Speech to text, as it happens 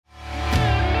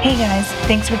Hey guys,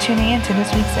 thanks for tuning in to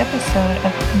this week's episode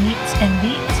of Meats and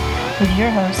Beats with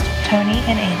your host, Tony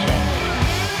and AJ.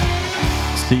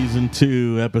 Season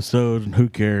 2 episode, who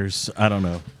cares? I don't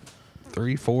know.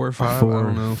 3, 4, 5, Four. I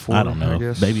don't know. 4, I don't know. I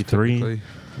guess, Maybe 3. technically.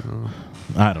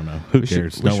 I don't know. Who We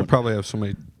cares? should, we should probably have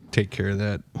somebody take care of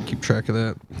that, keep track of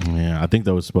that. Yeah, I think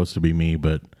that was supposed to be me,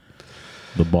 but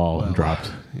the ball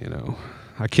dropped. You know,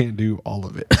 I can't do all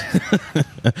of it.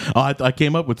 Oh, I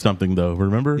came up with something, though.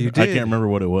 Remember? You I did. can't remember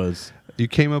what it was. You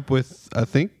came up with, I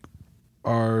think,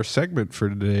 our segment for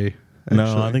today. No,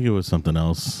 actually. I think it was something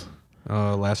else.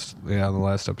 the last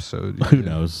episode. you Who did.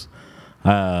 knows?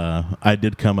 I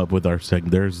did come up with our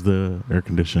segment. There's the air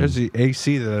conditioner. There's the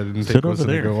AC that I didn't Sit think over was going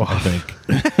to there, go I off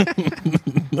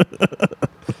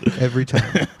think. every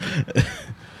time.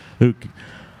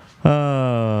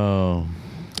 Oh,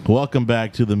 welcome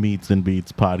back to the Meats and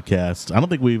Beats podcast. I don't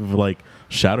think we've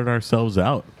shouted ourselves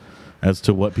out as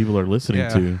to what people are listening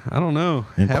to. I don't know.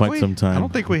 in Have quite we? some time. I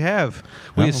don't think we have.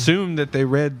 We No. assumed that they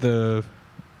read the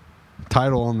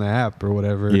title on the app or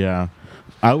whatever. Yeah.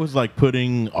 I was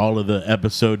putting all of the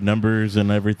episode numbers and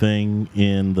everything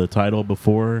in the title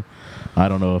before. I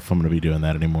don't know if I'm going to be doing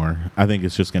that anymore. I think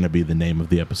it's just going to be the name of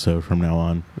the episode from now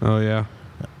on. Oh yeah.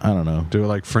 I don't know. Do it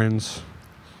like Friends.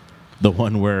 The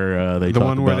one where they The talk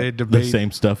one where about they the debate-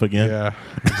 same stuff again. Yeah,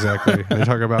 exactly. They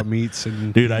talk about meats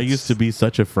and Dude, I beets. used to be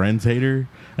such a Friends hater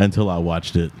until I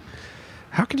watched it.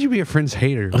 How could you be a Friends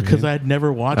hater? Because man? I had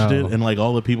never watched it, Oh. and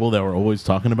all the people that were always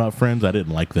talking about Friends, I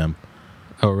didn't like them.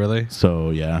 Oh really? So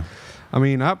yeah, I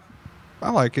mean, I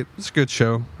like it. It's a good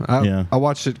show. Yeah. I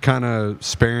watched it kind of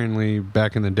sparingly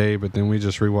back in the day, but then we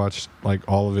just rewatched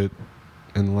all of it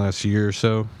in the last year or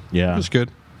so. yeah. It was good.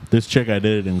 This chick I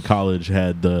did in college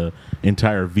had the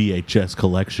entire VHS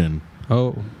collection.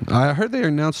 Oh, I heard they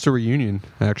announced a reunion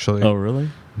actually. Oh really?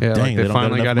 Yeah, Dang, they don't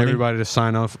finally got got enough money? everybody to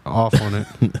sign off on it.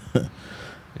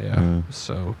 Yeah.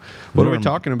 So, what are we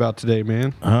talking about today,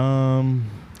 man?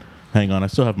 Hang on, I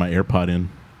still have my AirPod in.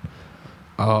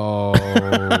 Oh,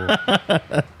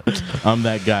 I'm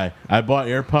that guy. I bought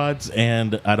AirPods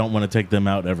and I don't want to take them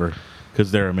out ever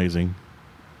because they're amazing.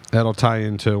 that'll tie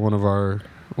into one of our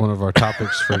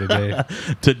topics for today.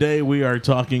 Today we are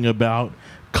talking about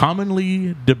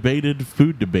commonly debated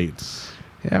food debates.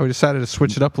 Yeah, we decided to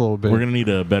switch it up a little bit. We're gonna need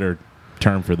a better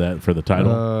term for that for the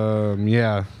title.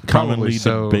 Yeah, Commonly probably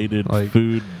so. debated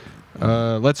food.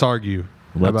 Let's argue.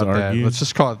 How Let's about argue? that? Let's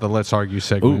just call it the Let's Argue Ooh,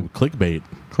 segment. clickbait.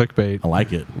 Clickbait. I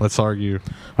like it. Let's argue.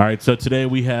 All right, so today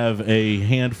we have a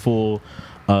handful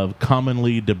of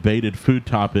commonly debated food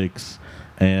topics,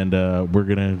 and we're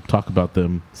going to talk about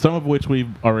them, some of which we've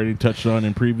already touched on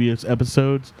in previous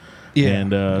episodes,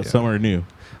 and some are new.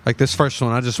 Like this first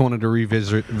one, I just wanted to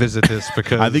visit this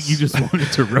because I think you just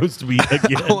wanted to roast me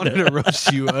again. I wanted to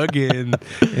roast you again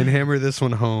and hammer this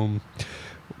one home.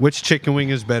 Which chicken wing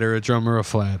is better, a drum or a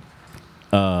flat?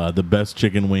 The best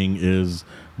chicken wing is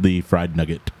the fried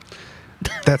nugget.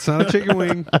 That's not a chicken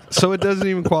wing, so it doesn't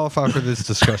even qualify for this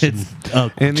discussion.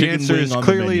 And the chicken answer wing is on the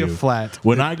clearly a menu. flat.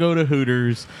 When I go to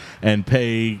Hooters and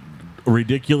pay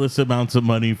ridiculous amounts of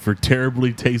money for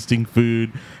terribly tasting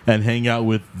food and hang out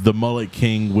with the Mullet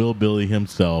King, Will Billy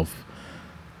himself,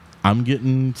 I'm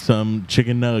getting some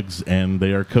chicken nugs, and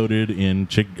they are coated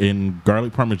in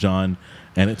garlic parmesan,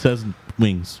 and it says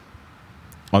wings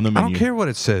on the I menu. don't care what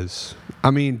it says. I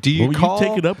mean, do you Will you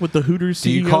take it up with the Hooters CEO? Do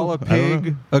you call a I don't know.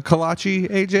 pig a kolache,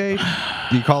 AJ?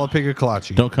 Do you call a pig a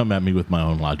kolache? Don't come at me with my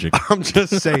own logic. I'm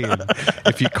just saying.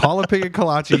 If you call a pig a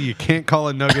kolache, you can't call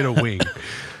a nugget a wing.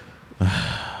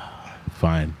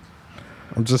 Fine.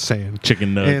 I'm just saying.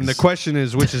 Chicken nugs. And the question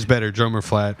is, which is better, drum or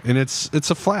flat? And it's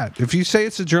a flat. If you say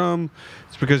it's a drum,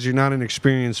 it's because you're not an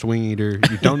experienced wing eater.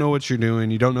 You don't know what you're doing.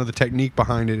 You don't know the technique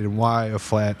behind it and why a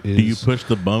flat is. Do you push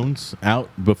the bones out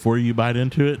before you bite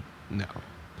into it? No.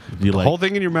 Do you The whole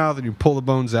thing in your mouth, and you pull the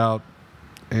bones out,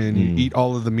 and you eat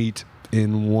all of the meat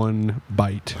in one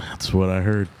bite. That's what I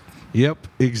heard. Yep,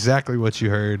 exactly what you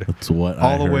heard. That's what I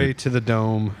All the heard. way to the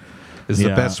dome is the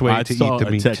best way I to saw eat the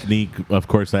a meat. technique. Of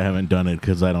course, I haven't done it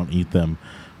because I don't eat them.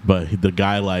 But the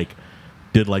guy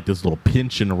did this little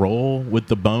pinch and roll with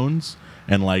the bones,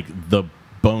 and the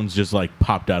bones just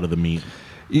popped out of the meat.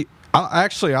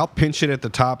 I'll pinch it at the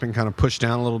top and kind of push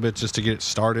down a little bit just to get it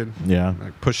started. Yeah.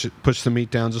 Push the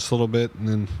meat down just a little bit, and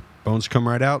then bones come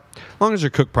right out. As long as they're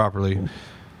cooked properly.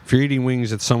 If you're eating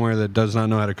wings at somewhere that does not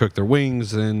know how to cook their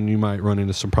wings, then you might run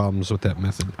into some problems with that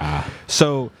method.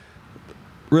 So,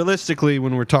 realistically,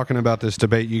 when we're talking about this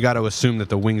debate, you got to assume that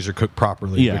the wings are cooked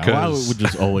properly. Yeah, because I would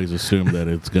just always assume that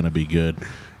it's going to be good.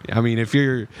 I mean, if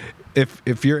your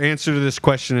answer to this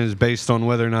question is based on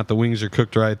whether or not the wings are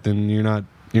cooked right, then you're not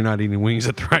you're not eating wings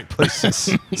at the right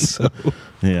places. So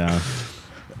Yeah.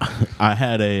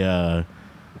 I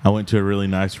went to a really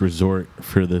nice resort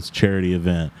for this charity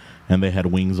event, and they had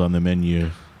wings on the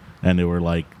menu, and they were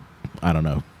like, I don't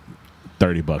know,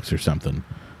 $30 or something.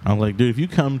 I'm like, dude, if you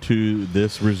come to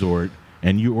this resort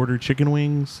and you order chicken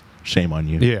wings, shame on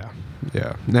you.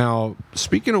 yeah. Now,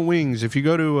 speaking of wings, if you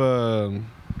go to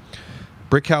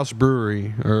Brick House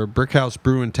Brewery or Brick House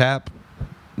Brew and Tap,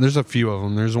 there's a few of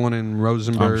them. There's one in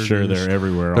Rosenberg. I'm sure they're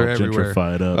everywhere, They're all everywhere.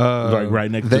 gentrified up. Like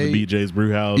right next to the BJ's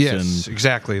Brew House. Yes,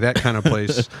 exactly. That kind of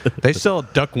place. They sell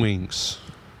duck wings,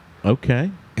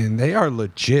 Okay. and they are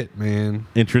legit, man.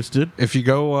 Interested? If you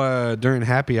go during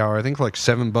happy hour, I think like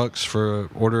 $7 for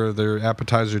order of their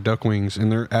appetizer duck wings,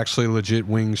 and they're actually legit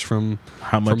wings from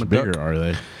How from much a bigger duck. are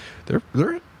they?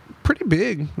 They're pretty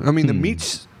big. I mean, the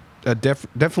meat's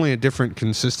definitely a different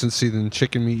consistency than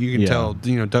chicken meat. You can Yeah. tell,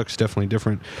 duck's definitely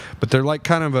different, but they're like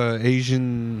kind of an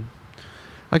Asian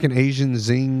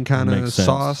zing kind of Makes sense.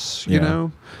 sauce. Yeah. You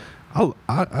know,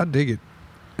 I dig it.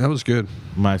 That was good.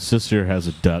 My sister has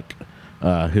a duck.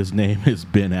 His name is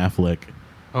Ben Affleck.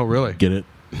 Oh, really? Get it?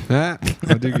 I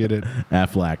do get it.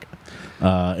 Affleck.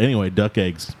 Anyway, duck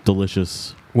eggs,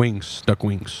 delicious. Wings, duck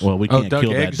wings. Well, we can't duck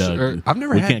kill eggs that duck. I've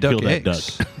never we had can't duck kill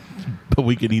eggs. that duck, but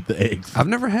we can eat the eggs. I've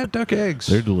never had duck eggs.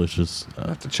 They're delicious. I'll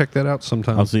have to check that out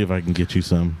sometime. I'll see if I can get you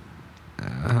some.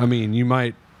 I mean, you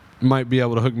might be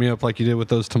able to hook me up like you did with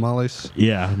those tamales.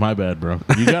 Yeah, my bad, bro.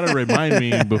 You got to remind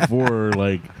me before,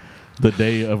 like, the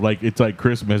day of, like, it's like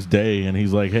Christmas Day, and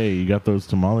he's like, hey, you got those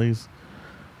tamales?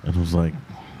 And I was like,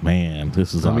 man,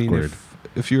 this is awkward. mean,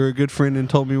 if you were a good friend and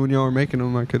told me when y'all were making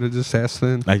them, I could have just asked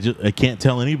then. I can't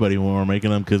tell anybody when we're making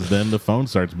them because then the phone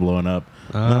starts blowing up.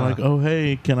 And they're like, oh,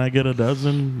 hey, can I get a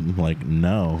dozen? I'm like,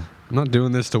 no. I'm not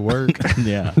doing this to work.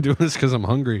 Yeah. I'm doing this because I'm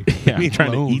hungry. Yeah, Leave me I'm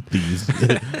trying alone. to eat these.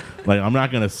 Like, I'm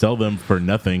not going to sell them for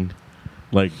nothing.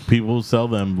 Like, people sell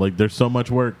them. Like, there's so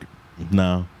much work.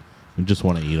 No. I just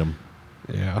want to eat them.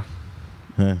 Yeah.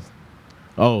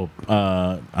 Oh,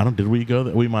 I don't. Did we go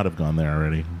there? We might have gone there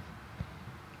already.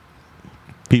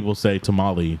 People say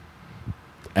tamale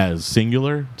as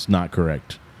singular. It's not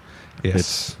correct. Yes.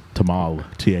 It's tamal.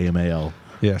 Tamal.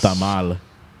 Yes. Tamal.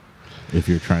 If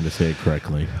you're trying to say it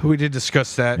correctly. We did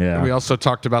discuss that. Yeah. We also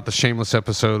talked about the Shameless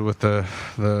episode with the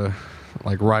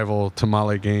like rival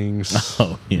tamale gangs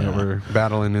Oh, yeah. that were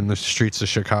battling in the streets of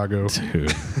Chicago.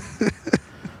 Dude.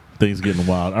 Things getting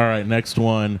wild. All right, next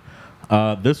one.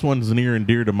 This one's near and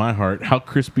dear to my heart. How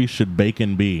crispy should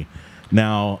bacon be?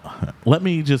 Now, let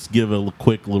me just give a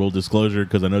quick little disclosure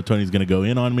because I know Tony's going to go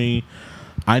in on me.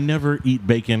 I never eat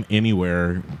bacon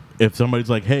anywhere. If somebody's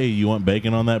like, hey, you want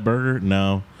bacon on that burger?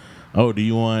 No. Oh, do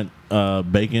you want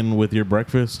bacon with your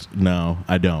breakfast? No,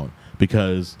 I don't.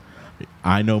 Because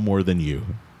I know more than you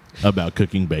about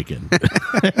cooking bacon.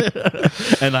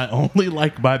 And I only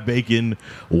like my bacon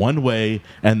one way,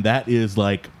 and that is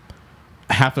like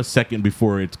half a second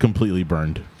before it's completely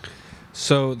burned.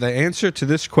 So the answer to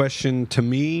this question, to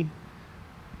me,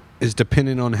 is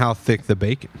dependent on how thick the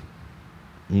bacon.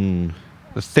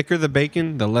 The thicker the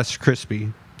bacon, the less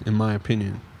crispy, in my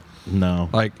opinion. No.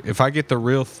 Like, if I get the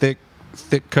real thick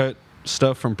cut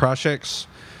stuff from Prochex,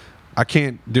 I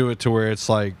can't do it to where it's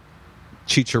like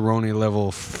chicharrone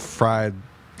level fried,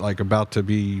 like about to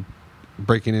be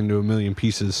breaking into a million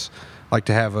pieces. I like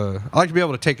to be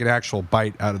able to take an actual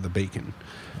bite out of the bacon.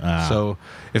 So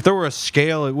if there were a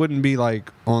scale, it wouldn't be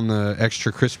like on the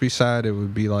extra crispy side. It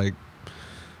would be like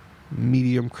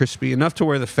medium crispy, enough to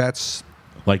where the fat's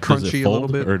Like, does crunchy it a little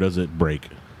fold bit. or does it break?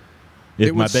 If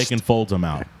It my would bacon folds, I'm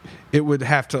out. It would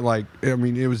have to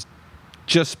it was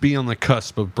just be on the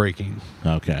cusp of breaking.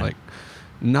 Okay. Like,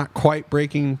 not quite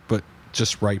breaking, but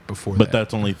just right before But that.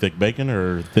 that's only thick bacon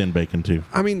or thin bacon too?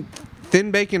 I mean,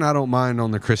 thin bacon, I don't mind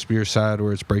on the crispier side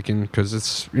where it's breaking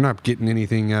because you're not getting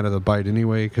anything out of the bite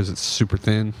anyway because it's super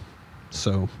thin.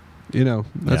 So,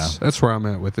 that's where I'm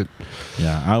at with it.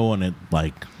 Yeah, I want it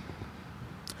like...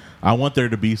 I want there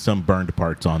to be some burned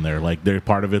parts on there. Like,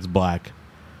 part of it's black,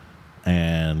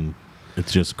 and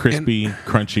it's just crispy,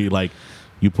 crunchy. Like,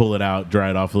 you pull it out, dry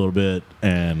it off a little bit,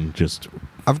 and just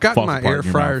I've gotten falls my apart air in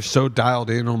your fryer mouth. so dialed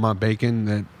in on my bacon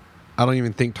that I don't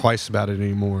even think twice about it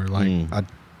anymore. Like, I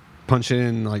punch it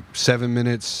in like 7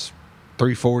 minutes,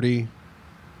 340,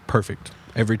 perfect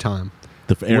every time.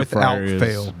 The air without fryer is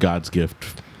fail. God's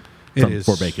gift It is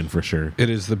for bacon, for sure. It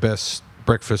is the best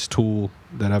breakfast tool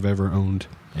that I've ever owned.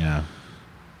 Yeah.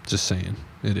 Just saying,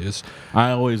 it is.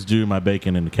 I always do my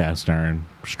bacon in the cast iron,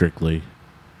 strictly.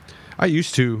 I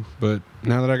used to, but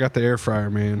now that I got the air fryer,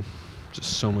 man,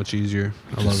 Just so much easier.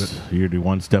 I love it. You're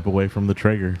one step away from the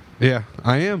Traeger. Yeah,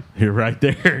 I am. You're right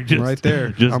there. Just, right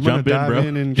there. Just I'm jump gonna dive in, bro.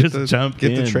 in and just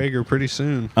get the Traeger pretty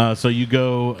soon. So you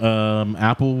go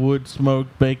applewood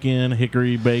smoked bacon,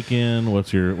 hickory bacon.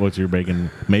 What's your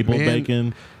bacon? Maple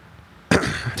bacon.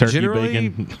 Turkey Generally,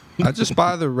 bacon. I just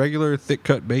buy the regular thick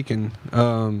cut bacon.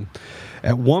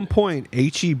 At one point,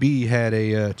 HEB had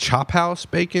a Chop House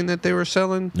bacon that they were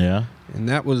selling. Yeah. And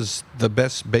that was the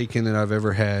best bacon that I've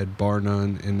ever had, bar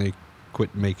none. And they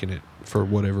quit making it for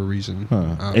whatever reason.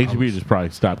 HEB just probably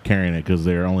stopped carrying it because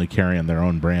they're only carrying their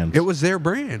own brands. It was their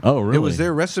brand. Oh, really? It was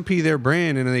their recipe, their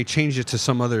brand, and then they changed it to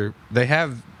some other. They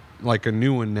have like a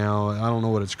new one now. I don't know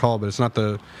what it's called, but it's not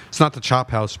the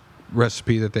Chop House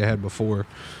recipe that they had before.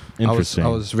 Interesting. I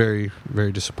was very,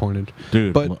 very disappointed.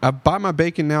 Dude. But I buy my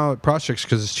bacon now at Prospects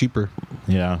because it's cheaper.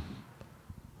 Yeah.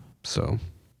 So.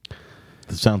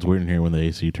 It sounds weird in here when the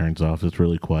AC turns off. It's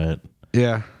really quiet.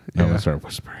 Yeah. I'm going to start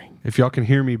whispering. If y'all can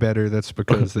hear me better, that's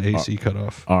because the AC cut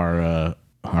off. Our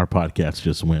podcast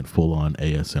just went full on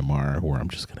ASMR where I'm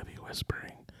just going to be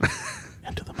whispering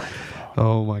into the microphone.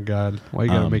 Oh, my God. Why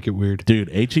you got to make it weird? Dude,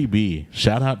 HEB.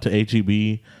 Shout out to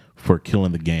HEB for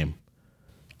killing the game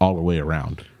all the way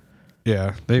around.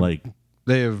 Yeah.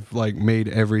 They have made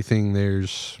everything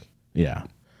theirs. Yeah.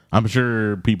 I'm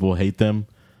sure people hate them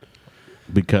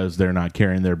because they're not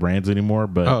carrying their brands anymore,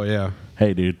 but oh yeah,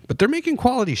 hey dude, but they're making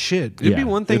quality shit. It'd be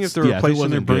one thing if they're replacing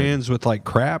their brands with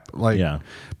crap,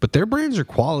 but their brands are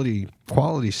quality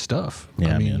stuff.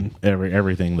 Yeah, I mean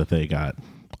everything that they got,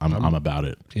 I'm about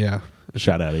it. Yeah,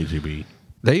 shout out HEB.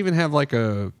 They even have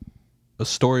a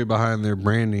story behind their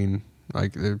branding.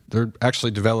 Like they're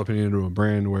actually developing it into a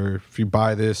brand where if you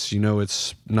buy this,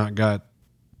 it's not got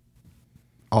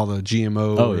all the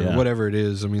GMO or whatever it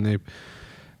is. I mean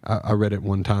I read it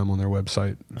one time on their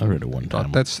website. I read it one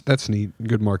time. That's neat.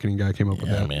 Good marketing guy came up with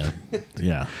that. Man.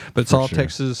 Yeah. But it's all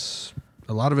Texas.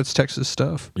 A lot of it's Texas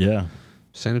stuff. Yeah.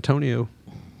 San Antonio.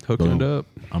 Hooking it up.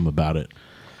 I'm about it.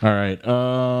 All right.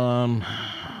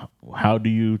 How do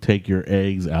you take your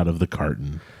eggs out of the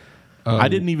carton? I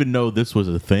didn't even know this was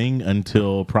a thing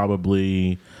until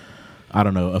probably, I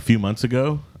don't know, a few months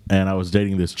ago. And I was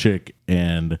dating this chick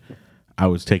and I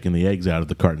was taking the eggs out of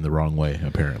the carton the wrong way,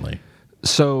 apparently.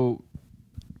 So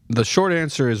the short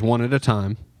answer is one at a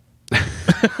time.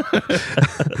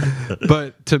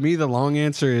 But to me, the long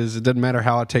answer is it doesn't matter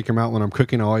how I take them out when I'm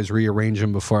cooking. I always rearrange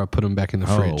them before I put them back in the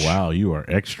fridge. Oh, wow. You are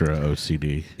extra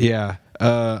OCD. Yeah.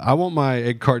 I want my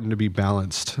egg carton to be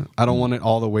balanced. I don't want it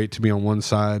all the weight to be on one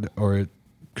side or it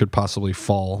could possibly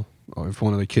fall. Or if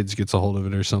one of the kids gets a hold of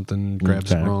it or something,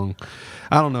 grabs it wrong.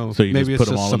 I don't know. So you maybe just put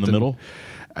them all in the middle?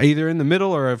 Either in the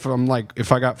middle or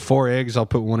if I got 4 eggs, I'll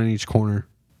put one in each corner.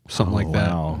 Something like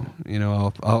that.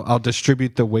 Wow. I'll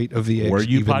distribute the weight of the eggs. Were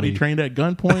you evenly. potty trained at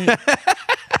gunpoint?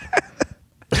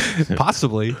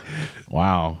 Possibly.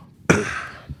 Wow.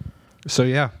 So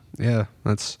yeah,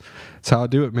 that's how I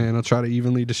do it, man. I'll try to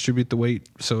evenly distribute the weight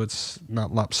so it's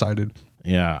not lopsided.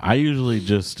 Yeah, I usually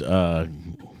just I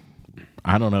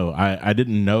don't know. I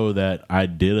didn't know that I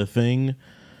did a thing.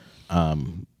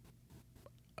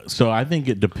 So I think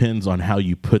it depends on how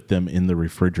you put them in the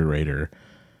refrigerator.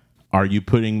 Are you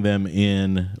putting them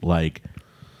in with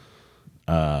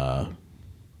the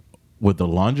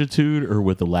longitude or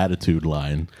with the latitude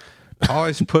line? I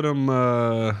always put them.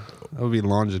 That would be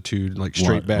longitude,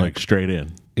 straight back, like straight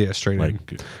in. Yeah, straight in.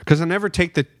 Because I never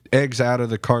take the eggs out of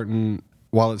the carton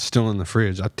while it's still in the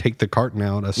fridge. I take the carton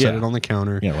out. I set it on the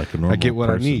counter. Yeah, like a normal I get what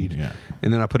person. I need,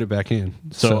 and then I put it back in.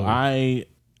 So I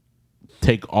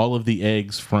take all of the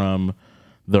eggs from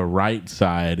the right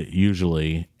side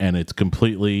usually, and it's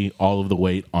completely all of the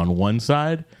weight on one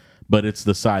side, but it's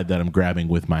the side that I'm grabbing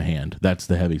with my hand. That's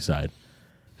the heavy side.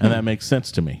 And that makes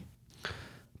sense to me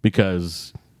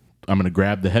because I'm going to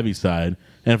grab the heavy side,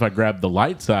 and if I grab the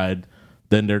light side,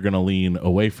 then they're going to lean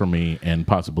away from me and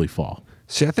possibly fall.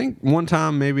 See, I think one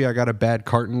time maybe I got a bad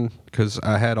carton because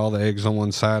I had all the eggs on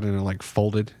one side and it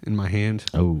folded in my hand.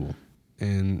 Oh.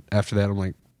 And after that, I'm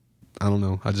like, I don't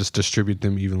know. I just distribute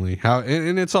them evenly.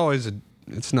 And it's always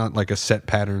it's not like a set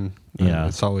pattern. Yeah,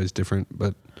 it's always different.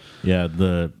 But yeah,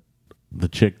 the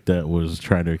chick that was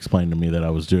trying to explain to me that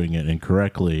I was doing it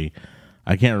incorrectly,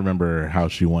 I can't remember how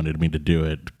she wanted me to do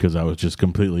it because I was just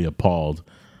completely appalled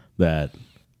that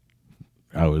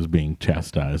I was being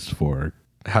chastised for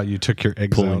how you took your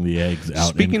eggs pulling out. The eggs out.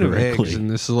 Speaking of eggs, and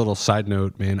this is a little side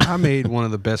note, man, I made one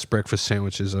of the best breakfast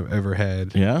sandwiches I've ever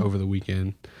had. Over the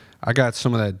weekend. I got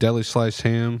some of that deli sliced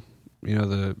ham,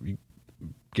 you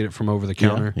get it from over the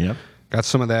counter. Yeah. Got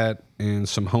some of that and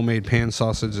some homemade pan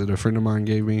sausage that a friend of mine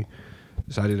gave me.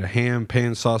 So I did a ham,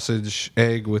 pan sausage,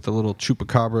 egg with a little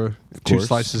chupacabra, 2 course.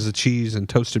 slices of cheese, and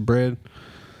toasted bread.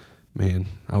 Man,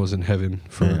 I was in heaven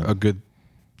for a good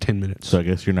 10 minutes. So I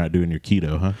guess you're not doing your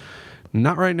keto, huh?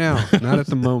 Not right now. Not at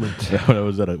the moment.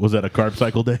 was that a carb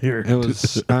cycle day? Or It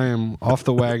was. I am off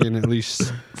the wagon at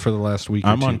least for the last week.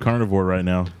 I'm or on two. carnivore right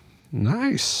now.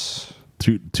 Nice.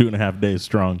 2.5 days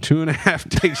strong.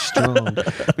 2.5 days strong.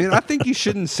 Man, I think you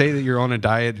shouldn't say that you're on a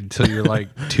diet until you're like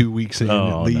 2 weeks in Oh, at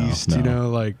no, least. no. You know,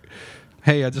 like,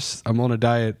 hey, I'm on a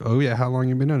diet. Oh yeah, how long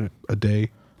you been on it? A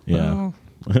day. Yeah. Well,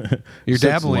 you're Since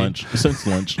dabbling. Since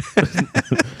lunch.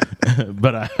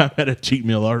 But I had a cheat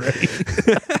meal already.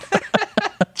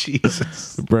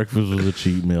 Jesus. Breakfast was a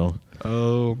cheat meal.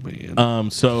 Oh man.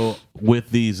 So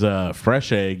with these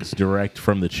fresh eggs direct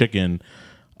from the chicken,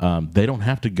 they don't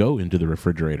have to go into the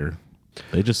refrigerator.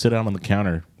 They just sit out on the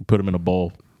counter, put them in a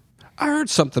bowl. I heard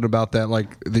something about that.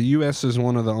 Like the U.S. is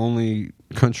one of the only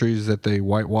countries that they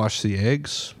whitewash the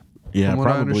eggs. Yeah, from what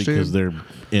I probably because understand.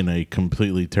 they're in a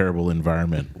completely terrible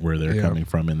environment where they're Yeah. coming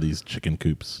from in these chicken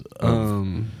coops.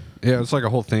 Yeah, it's like a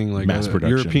whole thing. Like Mass production.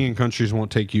 European countries won't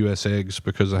take U.S. eggs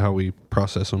because of how we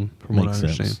process them. From what I Makes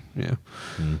understand. sense.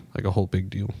 Yeah, like a whole big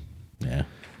deal. Yeah,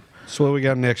 So what we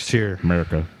got next here?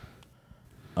 America.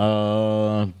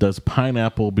 Does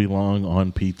pineapple belong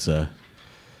on pizza?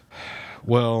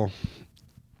 Well,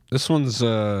 this one's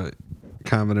kind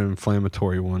of an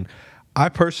inflammatory one. I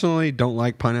personally don't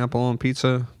like pineapple on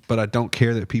pizza, but I don't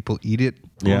care that people eat it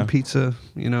Yeah. on pizza.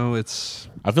 You know, it's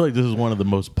I feel like this is one of the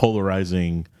most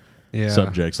polarizing yeah.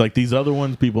 subjects. Like these other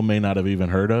ones, people may not have even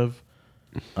heard of,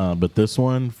 but this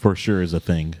one for sure is a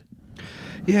thing.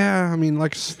 Yeah, I mean,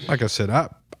 like I said, I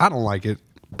don't like it,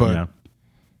 but Yeah.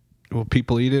 well,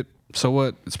 people eat it. So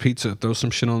what? It's pizza. Throw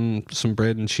some shit on some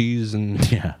bread and cheese, and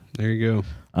Yeah. there you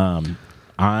go.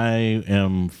 I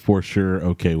am for sure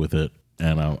okay with it,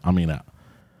 and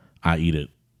I eat it.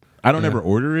 I don't ever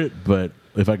order it, but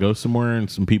if I go somewhere and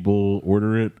some people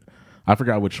order it, I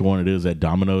forgot which one it is at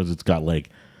Domino's. It's got like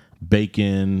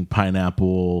bacon,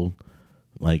 pineapple,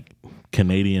 like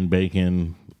Canadian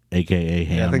bacon, aka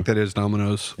ham. Yeah, I think that is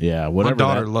Domino's. Yeah, My whatever.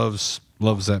 daughter that,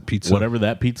 loves that pizza. whatever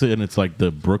that pizza, and it's like the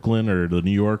Brooklyn or the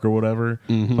New York or whatever,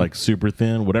 like super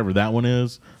thin. Whatever that one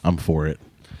is, I'm for it.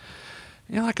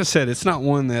 Yeah, like I said, it's not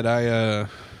one that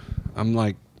I'm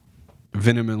like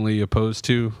vehemently opposed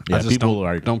to. Yeah, I just people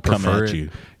don't come prefer at it. you.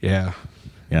 Yeah.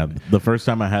 Yeah, the first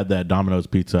time I had that Domino's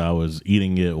pizza, I was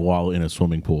eating it while in a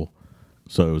swimming pool,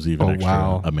 so it was even Oh, extra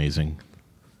wow. amazing.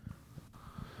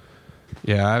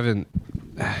 Yeah,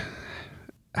 I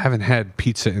haven't had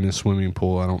pizza in a swimming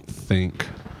pool, I don't think.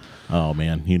 Oh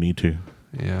man, you need to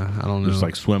Yeah, I don't know. just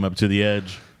like swim up to the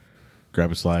edge,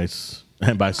 grab a slice,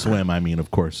 and by swim I mean,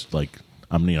 of course, like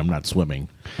I'm not swimming.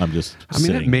 I'm just. I mean,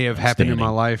 it sitting may have and happened in my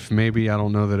standing. life. Maybe I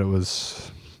don't know that it was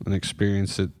an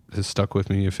experience that has stuck with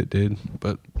me if it did.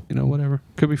 But you know, whatever.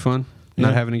 Could be fun. Not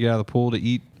Yeah. having to get out of the pool to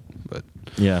eat. But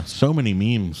Yeah, so many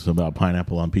memes about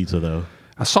pineapple on pizza though.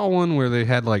 I saw one where they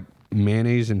had like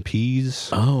mayonnaise and peas.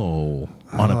 Oh,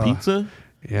 on a pizza?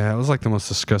 Yeah, it was like the most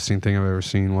disgusting thing I've ever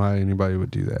seen. Why anybody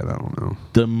would do that, I don't know.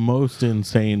 The most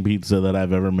insane pizza that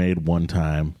I've ever made one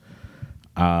time.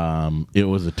 It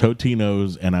was a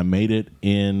Totino's, and I made it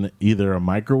in either a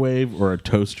microwave or a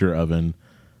toaster oven.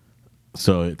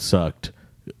 So it sucked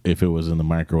if it was in the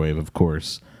microwave, of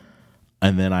course.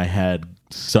 And then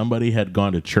somebody had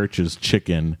gone to Church's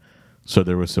Chicken, so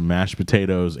there was some mashed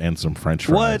potatoes and some French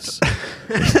fries.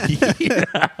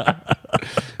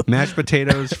 Mashed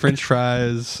potatoes, French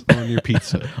fries on your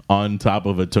pizza. On top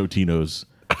of a Totino's.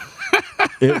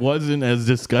 It wasn't as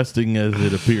disgusting as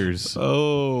it appears.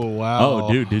 Oh wow!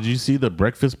 Oh, dude, did you see the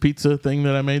breakfast pizza thing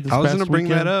that I made this I was past going to bring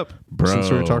weekend? that up Bro.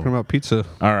 since we were talking about pizza.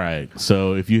 All right.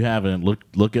 So if you haven't,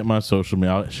 look at my social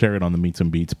media. I'll share it on the Meats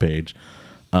and Beats page.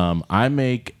 I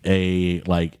make a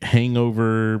like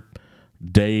hangover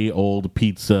day old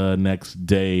pizza, next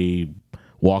day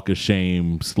walk of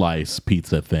shame slice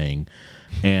pizza thing.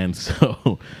 And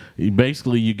so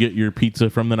basically you get your pizza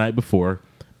from the night before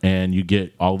and you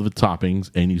get all of the toppings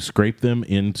and you scrape them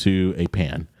into a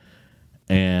pan.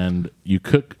 And you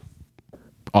cook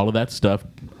all of that stuff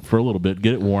for a little bit,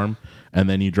 get it warm, and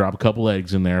then you drop a couple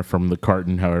eggs in there from the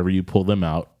carton, however you pull them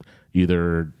out,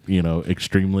 either,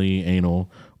 extremely anal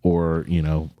or,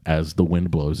 as the wind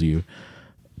blows you.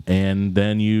 And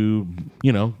then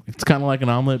it's kind of like an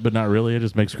omelet, but not really. It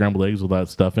just makes scrambled eggs without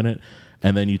stuff in it.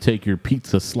 And then you take your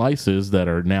pizza slices that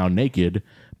are now naked,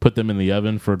 put them in the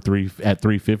oven at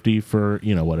 350 for,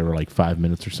 whatever, like 5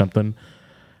 minutes or something.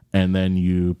 And then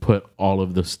you put all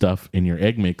of the stuff in your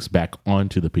egg mix back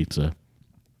onto the pizza.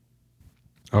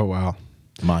 Oh wow!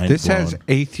 mind This blown. has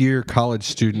 8th year college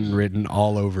student written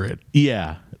all over it.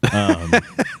 Yeah.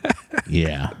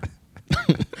 Yeah.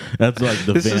 That's like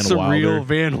the This Van is some Wilder. real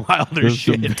Van Wilder There's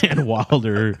some shit. Van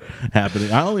Wilder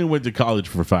happening. I only went to college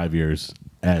for 5 years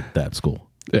at that school.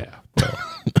 Yeah. Well,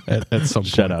 at some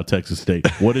point. Shout out Texas State.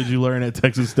 What did you learn at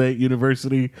Texas State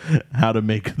University? How to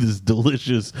make this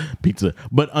delicious pizza.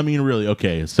 But I mean, really,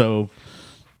 okay. So,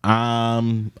 I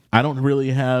don't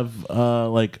really have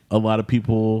like a lot of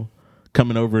people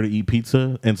coming over to eat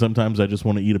pizza, and sometimes I just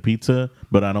want to eat a pizza,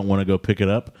 but I don't want to go pick it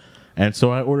up, and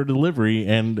so I order delivery.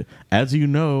 And as you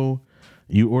know,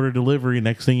 you order delivery.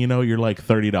 Next thing you know, you're like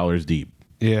 $30 deep.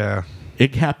 Yeah.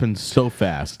 It happens so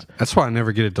fast. That's why I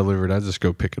never get it delivered. I just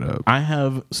go pick it up. I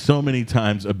have so many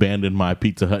times abandoned my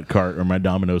Pizza Hut cart or my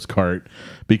Domino's cart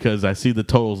because I see the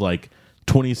totals like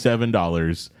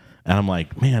 $27, and I'm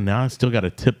like, man, now I still got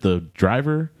to tip the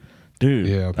driver? Dude,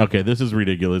 Yeah. okay, this is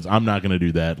ridiculous. I'm not going to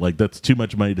do that. Like, that's too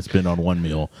much money to spend on one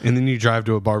meal. And then you drive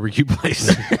to a barbecue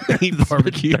place. Eat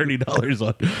barbecue. $30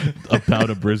 on a pound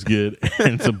of brisket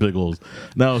and some pickles.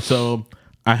 No, so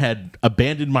I had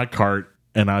abandoned my cart,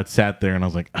 and I sat there and I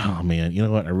was like, oh man, you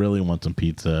know what? I really want some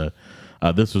pizza.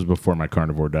 This was before my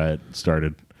carnivore diet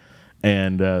started.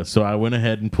 And so I went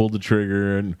ahead and pulled the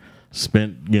trigger and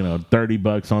spent,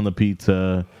 $30 on the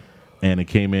pizza. And it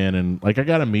came in, and like I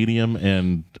got a medium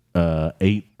and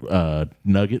 8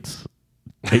 nuggets.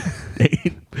 Eight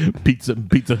Pizza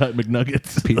Hut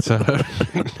McNuggets. Pizza Hut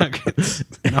nuggets.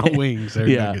 Not wings. They're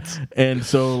nuggets. And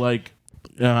so like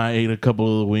I ate a couple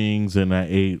of the wings, and I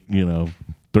ate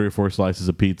 3 or 4 slices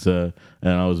of pizza,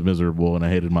 and I was miserable, and I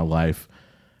hated my life.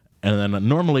 And then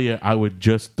normally I would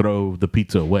just throw the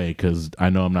pizza away because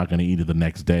I know I'm not going to eat it the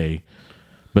next day.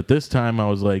 But this time I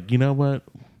was like, you know what?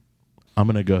 I'm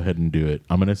going to go ahead and do it.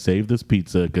 I'm going to save this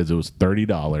pizza because it was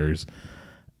 $30,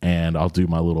 and I'll do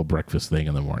my little breakfast thing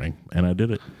in the morning. And I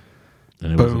did it.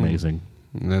 And it was Boom. amazing.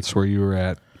 And that's where you were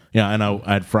at. Yeah, and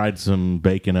I'd fried some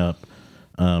bacon up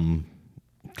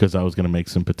because I was going to make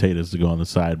some potatoes to go on the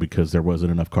side because there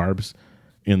wasn't enough carbs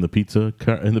in the pizza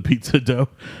dough.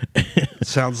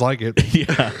 Sounds like it.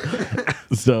 Yeah.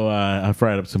 So I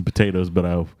fried up some potatoes, but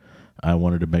I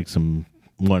wanted to make them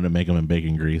in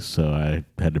bacon grease, so I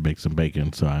had to make some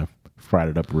bacon. So I fried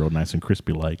it up real nice and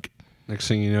crispy like. Next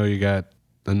thing you know, you got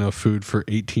enough food for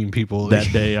 18 people.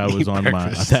 That day I was eat on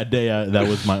breakfast. that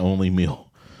was my only meal.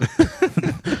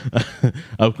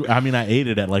 I mean, I ate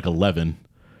it at like 11.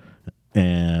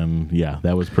 And yeah,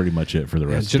 that was pretty much it for the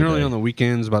rest Generally of the on day. the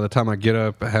weekends, by the time I get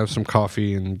up, have some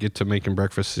coffee, and get to making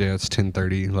breakfast, it's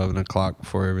 10:30, 11 o'clock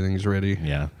before everything's ready.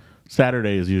 Yeah.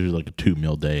 Saturday is usually like a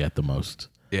 2-meal day at the most.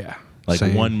 Yeah. Like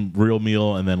same, one real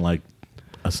meal and then like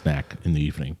a snack in the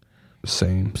evening.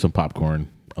 Same. Some popcorn.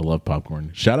 I love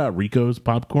popcorn. Shout out Rico's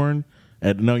popcorn.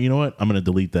 No, you know what? I'm going to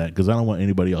delete that because I don't want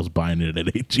anybody else buying it at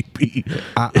HEB.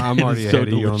 I'm already It's so ahead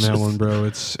of you on that delicious. one, bro.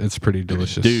 It's pretty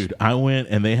delicious. Dude, I went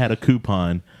and they had a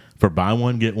coupon for buy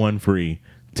one, get one free.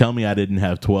 Tell me I didn't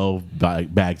have 12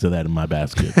 bags of that in my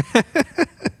basket.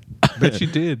 Bet you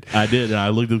did. I did, and I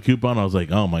looked at the coupon. I was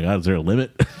like, "Oh my god, is there a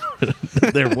limit?"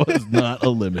 There was not a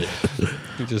limit.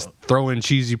 You just throw in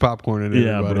cheesy popcorn in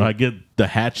Yeah, everybody. but I get the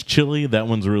Hatch chili. That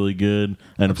one's really good,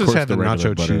 and of just course had the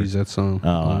regular nacho butter. cheese. That's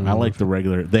I like the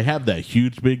regular. They have that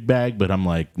huge big bag, but I'm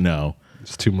like, no,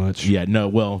 It's too much. yeah, no.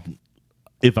 Well,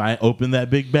 if I open that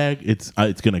big bag, it's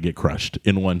gonna get crushed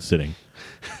in one sitting.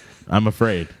 I'm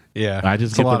afraid. Yeah. I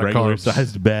just It's a get lot the of regular carbs.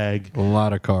 sized bag. A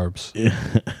lot of carbs.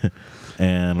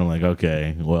 And I'm like,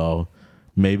 okay, well,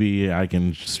 maybe I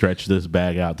can stretch this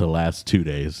bag out to last 2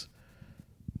 days.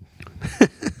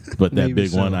 But that Maybe big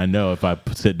so. one, I know if I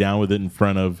sit down with it in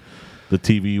front of the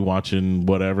TV watching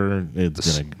whatever,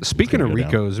 it's going to. Speaking of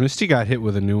Rico's, Misty got hit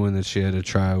with a new one that she had to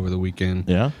try over the weekend.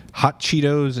 Yeah? Hot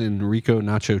Cheetos and Rico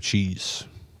nacho cheese.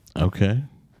 Okay.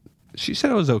 She said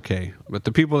it was okay, but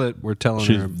the people that were telling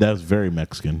her, That's very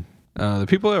Mexican. the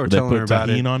people that were They telling put her about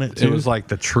tahini it, on it, it too? was like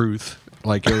the truth.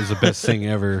 Like it was the best thing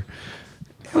ever.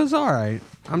 It was all right.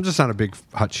 I'm just not a big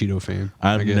hot Cheeto fan.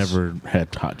 I I've guess. never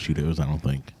had hot Cheetos, I don't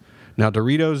think. Now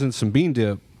Doritos and some bean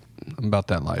dip. I'm about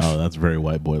that life. Oh, that's very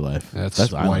white boy life. That's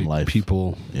island white life.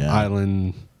 people. Yeah.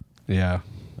 Island. Yeah.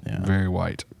 Yeah. Very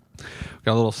white.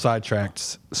 Got a little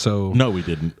sidetracked. So No, we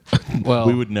didn't. Well,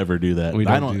 we would never do that. we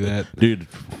I don't do that. Dude,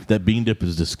 that bean dip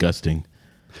is disgusting.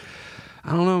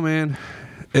 I don't know, man.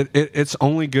 It's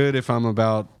only good if I'm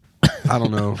about, I don't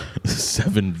know,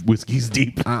 7 whiskeys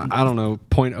deep. I don't know,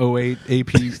 0.08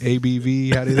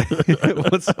 ABV. How do you?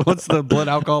 What's the blood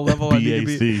alcohol level? I need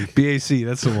to be? BAC.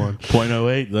 That's the one.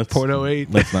 0.08? That's 0.08.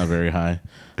 That's not very high.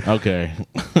 Okay.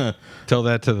 Tell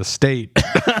that to the state.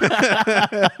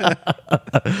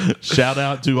 Shout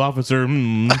out to Officer. I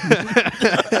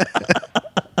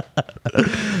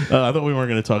thought we weren't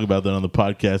going to talk about that on the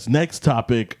podcast. Next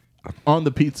topic, on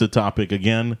the pizza topic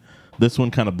again. This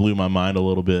one kind of blew my mind a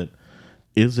little bit.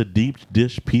 Is a deep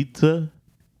dish pizza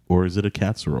or is it a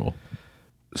casserole?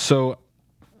 So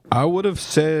I would have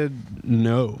said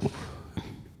no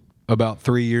about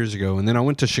 3 years ago, and then I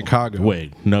went to Chicago.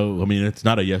 Wait, no. I mean, it's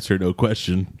not a yes or no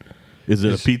question. Is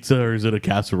it a pizza or is it a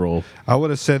casserole? I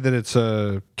would have said that it's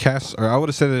a I would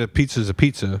have said that a pizza is a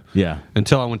pizza. Yeah.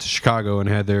 Until I went to Chicago and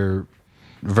had their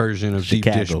version of deep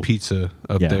dish pizza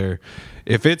up there.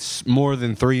 If it's more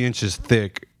than 3 inches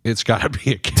thick, it's got to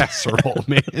be a casserole,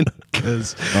 man.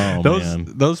 Because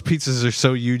those pizzas are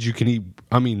so huge, you can eat,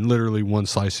 I mean, literally one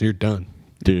slice and you're done.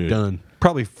 Dude. Done.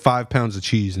 Probably 5 pounds of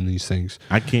cheese in these things.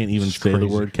 I can't even say the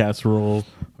word casserole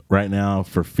right now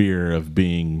for fear of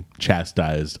being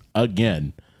chastised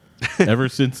again. Ever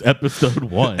since episode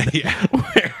 1,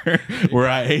 where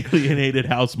I alienated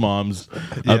house moms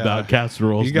about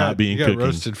casseroles not being you got cooking.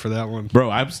 roasted for that one.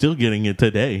 Bro, I'm still getting it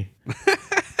today.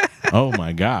 Oh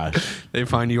my gosh. They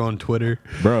find you on Twitter.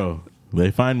 Bro, they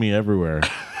find me everywhere.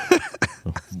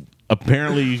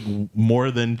 Apparently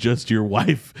more than just your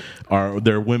wife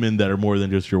there are women that are more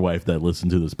than just your wife that listen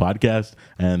to this podcast,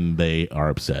 and they are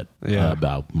upset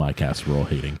about my casserole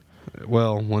hating.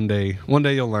 Well, one day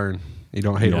you'll learn. You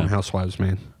don't hate on housewives,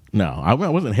 man. No, I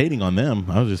wasn't hating on them.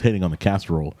 I was just hating on the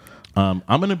casserole. I'm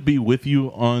going to be with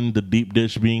you on the deep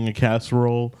dish being a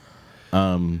casserole.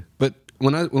 But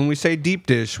when we say deep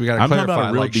dish, we got to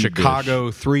clarify, like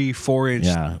Chicago, 3-4 inch.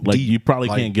 Yeah, like deep, you probably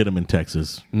can't get them in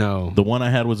Texas. No, the one I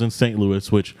had was in St. Louis,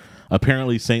 which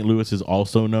apparently St. Louis is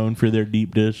also known for their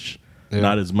deep dish. Yeah.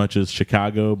 Not as much as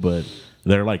Chicago, but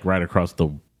they're like right across the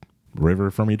river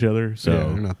from each other. So yeah,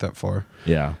 they're not that far.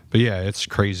 Yeah, but yeah, it's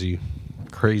crazy.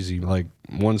 Like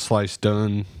one slice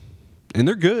done, and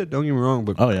they're good. Don't get me wrong,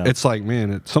 but it's like,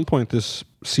 man, at some point this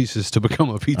ceases to become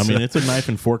a pizza. I mean, it's a knife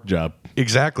and fork job.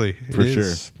 Exactly, for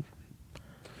sure.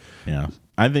 Yeah,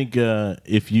 I think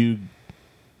if you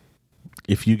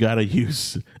gotta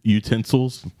use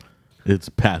utensils, it's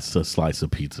past a slice of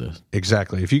pizza.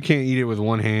 Exactly. If you can't eat it with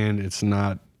one hand, it's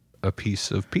not a piece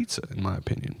of pizza, in my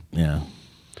opinion. Yeah.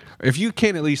 If you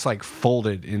can't at least like fold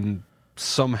it and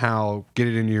somehow get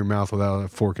it into your mouth without a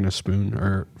fork and a spoon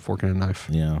or fork and a knife.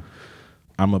 Yeah.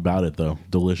 I'm about it though.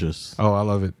 Delicious. Oh, I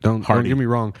love it. Don't get me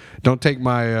wrong. Don't take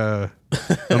my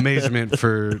amazement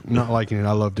for not liking it.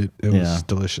 I loved it. It was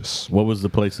delicious. What was the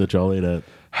place that y'all ate at?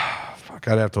 Fuck,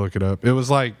 I'd have to look it up. It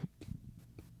was like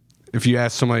if you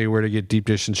ask somebody where to get deep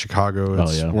dish in Chicago,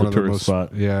 it's one of the most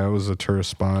spot. Yeah, it was a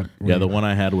tourist spot. Yeah, the one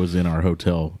I had was in our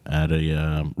hotel at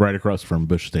a right across from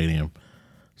Busch Stadium.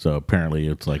 So apparently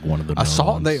it's like one of the. I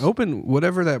saw ones. They opened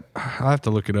whatever that. I have to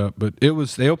look it up, but they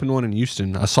opened one in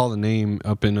Houston. I saw the name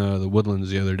up in the Woodlands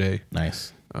the other day.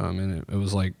 Nice. And it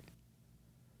was like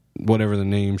whatever the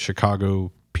name,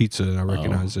 Chicago Pizza. I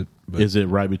recognize it. But is it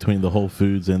right between the Whole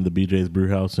Foods and the BJ's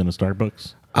Brewhouse and a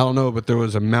Starbucks? I don't know, but there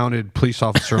was a mounted police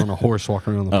officer on a horse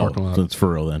walking around the parking lot. So it's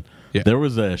for real then. Yeah. There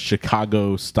was a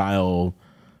Chicago style,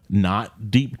 not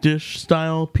deep dish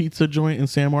style pizza joint in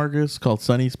San Marcos called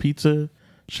Sonny's Pizza.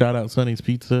 Shout out Sonny's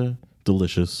Pizza.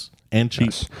 Delicious and cheap.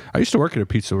 Yes. I used to work at a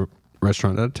pizza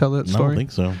restaurant. Did I tell that story? I don't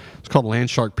think so. It's called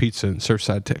Landshark Pizza in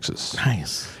Surfside, Texas.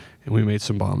 Nice. And we made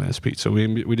some bomb-ass pizza.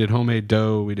 We did homemade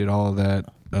dough. We did all of that.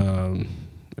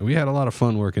 We had a lot of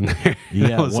fun working there.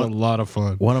 Yeah, it was a lot of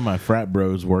fun. One of my frat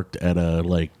bros worked at a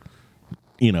like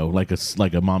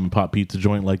a mom and pop pizza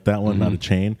joint like that one, not a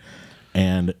chain.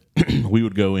 And we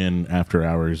would go in after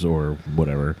hours or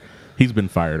whatever. He's been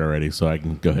fired already, so I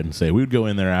can go ahead and say we would go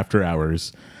in there after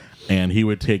hours, and he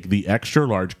would take the extra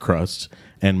large crust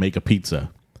and make a pizza.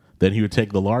 Then he would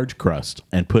take the large crust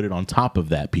and put it on top of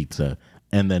that pizza,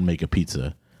 and then make a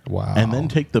pizza. Wow! And then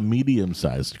take the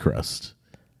medium-sized crust,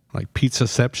 like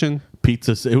pizzaception.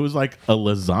 Pizza. It was like a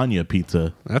lasagna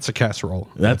pizza. That's a casserole.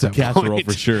 That's a casserole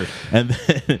for sure. And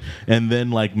then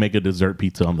like make a dessert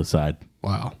pizza on the side.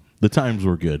 Wow. The times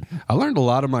were good. I learned a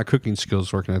lot of my cooking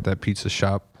skills working at that pizza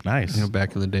shop. Nice.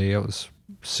 Back in the day, I was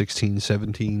 16,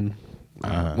 17.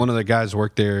 One of the guys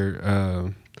worked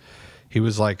there. He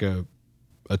was like a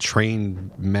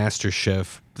trained master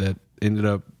chef that ended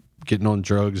up getting on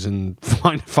drugs and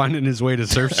finding his way to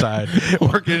Surfside,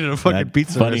 working in a fucking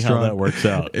pizza restaurant. Funny how that works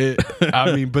out.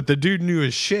 But the dude knew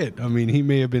his shit. I mean, he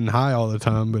may have been high all the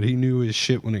time, but he knew his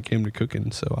shit when it came to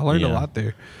cooking. So I learned a lot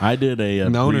there. I did the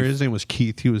owner, his name was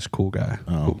Keith. He was a cool guy.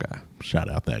 Cool guy. Shout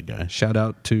out that guy. Shout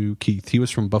out to Keith. He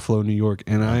was from Buffalo, New York,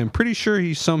 and I am pretty sure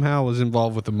he somehow was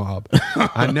involved with the mob.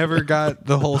 I never got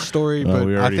the whole story, but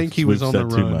I think he was on the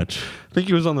run. I think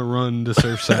he was on the run to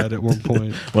Surfside at one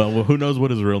point. Well, who knows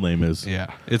what his real name is?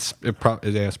 Yeah, it's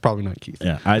probably not Keith.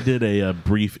 Yeah, I did a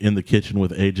brief In the Kitchen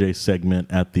with AJ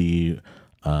segment at the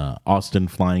Austin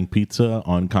Flying Pizza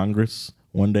on Congress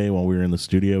one day while we were in the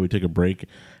studio. We took a break,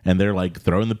 and they're like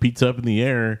throwing the pizza up in the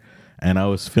air. And I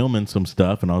was filming some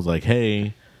stuff, and I was like,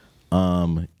 hey,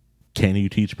 can you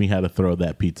teach me how to throw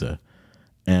that pizza?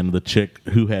 And the chick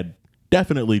who had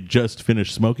definitely just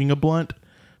finished smoking a blunt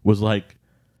was like,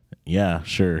 yeah,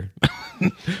 sure.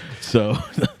 So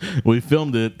we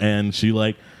filmed it, and she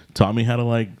like taught me how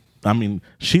to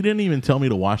she didn't even tell me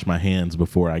to wash my hands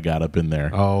before I got up in there.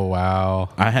 Oh, wow.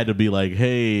 I had to be like,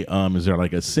 hey, is there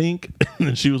like a sink?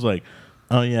 And she was like,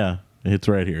 oh, yeah, it's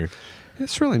right here.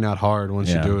 It's really not hard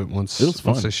once you do it. Once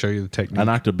they show you the technique. I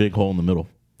knocked a big hole in the middle.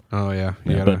 Oh yeah,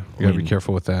 you gotta be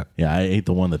careful with that. Yeah, I ate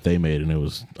the one that they made, and it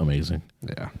was amazing.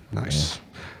 Yeah, nice. Yeah.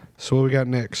 So what we got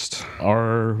next?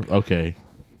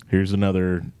 Here's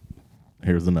another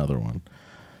one.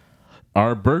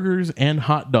 Are burgers and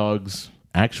hot dogs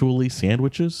actually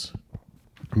sandwiches?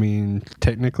 I mean,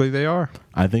 technically they are.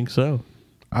 I think so.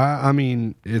 I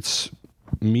mean, it's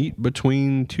meat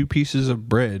between two pieces of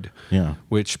bread,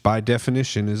 which by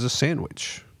definition is a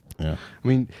sandwich. Yeah, I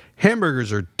mean,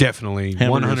 hamburgers are definitely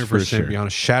 100% beyond a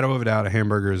shadow of a doubt. A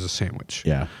hamburger is a sandwich.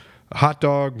 Yeah, a hot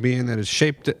dog, being that it's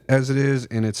shaped as it is,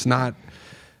 and it's not.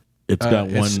 It's got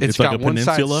one. It's like got a one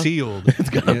peninsula. side sealed.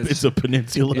 It's a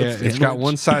peninsula. Yeah, it's got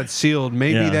one side sealed.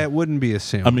 Maybe that wouldn't be a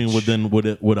sandwich. I mean,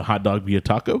 would a hot dog be a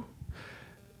taco?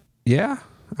 Yeah,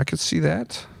 I could see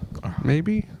that.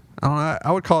 Maybe.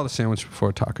 I would call it a sandwich before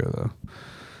a taco, though.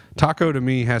 Taco to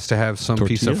me has to have some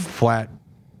piece of flat,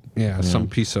 some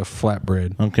piece of flat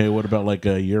bread. Okay, what about like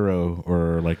a gyro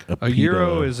or like a pita?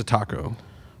 Gyro is a taco.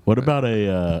 What about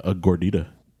a gordita?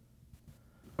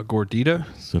 A gordita?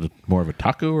 Is it more of a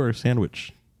taco or a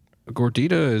sandwich? A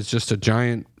gordita is just a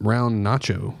giant round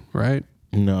nacho, right?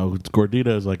 No,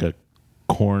 gordita is like a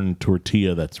corn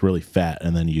tortilla that's really fat,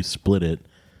 and then you split it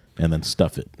and then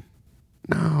stuff it.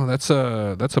 No, that's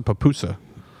a pupusa.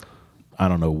 I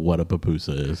don't know what a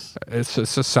pupusa is. It's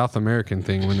a South American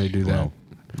thing when they do that. Well,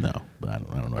 no, I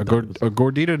don't know. A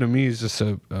gordita to me is just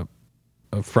a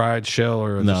fried shell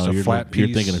or just a flat piece.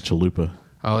 You're thinking of chalupa.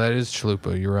 Oh, that is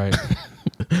chalupa. You're right.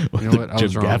 You know what? I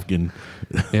was Jim wrong. Gaffigan.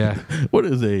 Yeah. What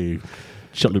is a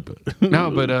chalupa? No,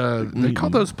 but they call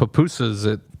those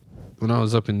pupusas when I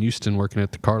was up in Houston working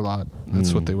at the car lot.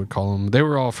 That's what they would call them. They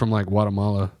were all from like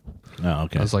Guatemala. Oh,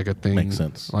 okay. That was like a thing. Makes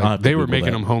sense. Like they were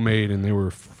making them homemade, and they were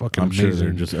fucking amazing. Sure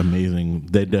they're just amazing.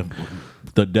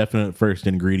 The definite first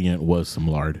ingredient was some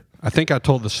lard. I think I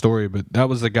told the story, but that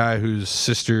was the guy whose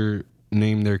sister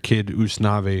named their kid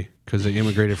Usnave because they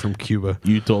immigrated from Cuba.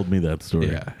 You told me that story.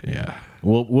 Yeah.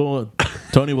 We'll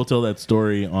Tony will tell that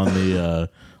story on the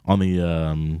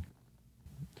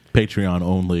Patreon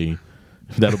only.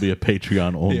 That'll be a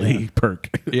Patreon only perk.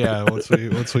 Yeah, once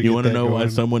we you want to know why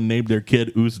someone named their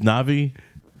kid Usnavi?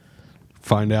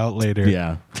 Find out later.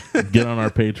 Yeah, get on our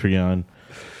Patreon.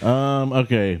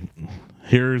 Okay,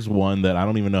 here's one that I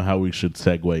don't even know how we should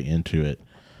segue into it.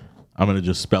 I'm gonna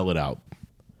just spell it out.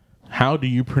 How do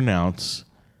you pronounce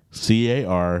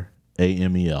Caramel?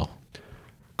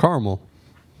 Caramel.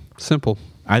 Simple.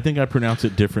 I think I pronounce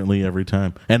it differently every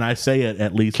time, and I say it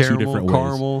at least two different ways.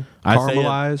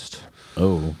 Caramelized.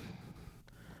 Oh,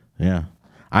 yeah.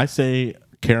 I say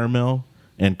caramel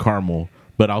and caramel,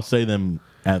 but I'll say them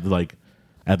at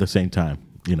the same time.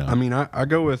 You know. I mean, I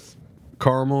go with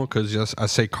caramel because I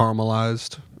say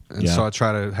caramelized, and so I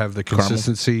try to have the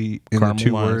consistency in the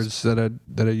two words that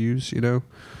I use. You know,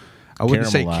 I wouldn't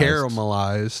say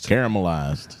caramelized.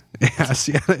 Caramelized. Yeah,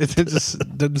 see, it just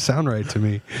doesn't sound right to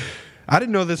me. I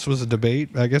didn't know this was a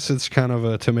debate. I guess it's kind of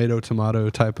a tomato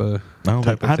type of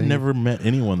I've thing. never met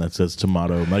anyone that says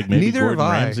tomato. Like maybe Neither Gordon have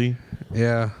I. Ramsay.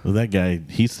 Yeah. Well, that guy,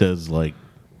 he says like,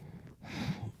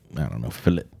 I don't know,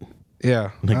 fillet. Yeah.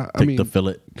 Take the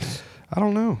fillet. I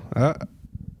don't know.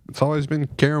 It's always been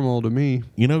caramel to me.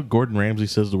 You know, Gordon Ramsay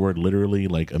says the word literally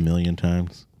like a million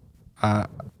times. I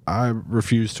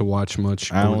refuse to watch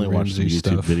much. I only watch Ramsay the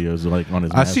YouTube stuff. videos like on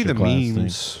his. I see the masterclass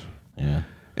memes. Thing. Yeah.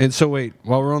 And so wait,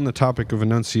 while we're on the topic of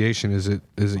enunciation, is it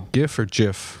GIF or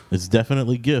GIF? It's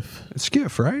definitely GIF. It's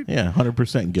GIF, right? Yeah,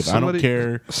 100% GIF. I don't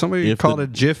care. Somebody called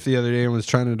it GIF the other day and was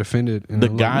trying to defend it. The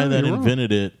guy that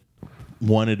invented it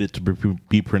wanted it to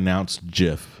be pronounced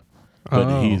GIF,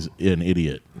 but he's an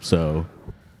idiot. So,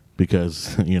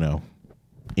 because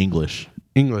English,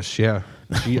 yeah,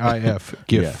 GIF,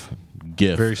 GIF, yeah.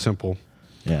 GIF, very simple.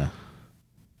 Yeah.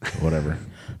 whatever.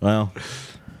 Well,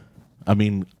 I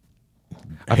mean,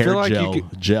 I hair feel like gel. you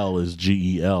could- Gel is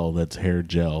GEL. That's hair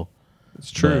gel.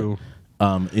 It's true.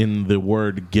 But, in the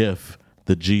word GIF,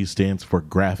 the G stands for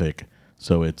graphic,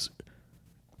 so it's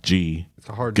G. It's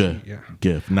a hard G. G, yeah.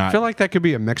 GIF, I not feel like that could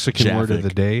be a Mexican word of the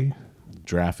Jaffic. day.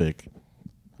 graphic.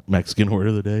 Mexican word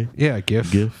of the day. Yeah,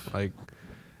 GIF. GIF. Like,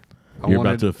 You're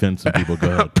about to offend some people.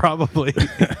 Go ahead. Probably.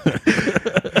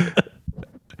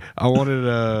 I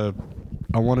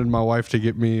wanted my wife to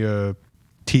get me a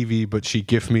TV, but she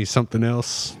gifted me something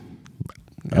else.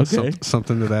 Okay.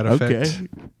 Something to that effect. Okay.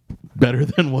 Better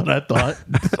than what I thought.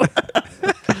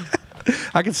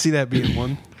 I could see that being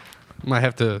one. Might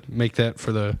have to make that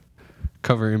for the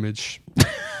cover image.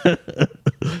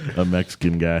 A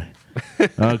Mexican guy.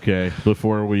 Okay.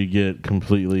 Before we get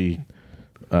completely,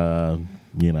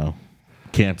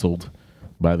 canceled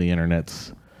by the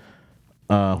internets.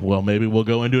 Well, maybe we'll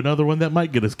go into another one that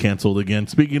might get us canceled again.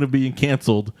 Speaking of being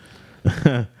canceled,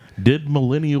 did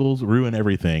millennials ruin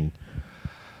everything?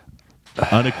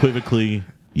 Unequivocally,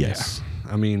 yes.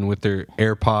 I mean, with their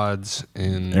AirPods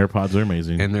and AirPods are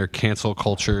amazing. and their cancel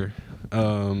culture.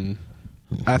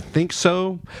 I think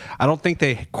so. I don't think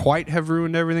they quite have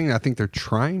ruined everything. I think they're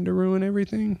trying to ruin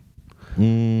everything.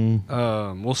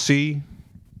 We'll see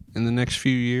in the next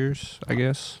few years, I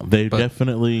guess. They've But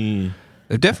definitely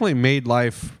they've definitely made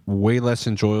life way less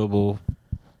enjoyable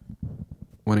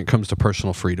when it comes to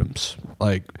personal freedoms.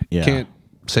 Like, Yeah. you can't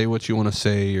say what you want to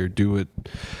say or do it.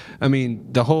 I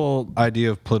mean, the whole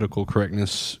idea of political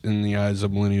correctness in the eyes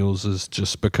of millennials has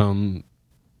just become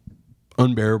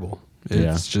unbearable.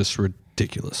 It's just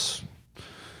ridiculous.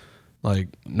 Like,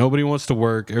 nobody wants to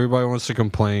work. Everybody wants to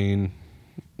complain.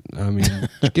 I mean,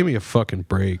 give me a fucking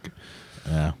break.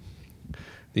 yeah.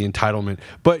 The entitlement.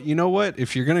 But you know what?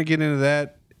 If you're going to get into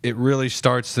that, it really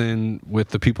starts then with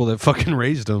the people that fucking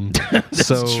raised them.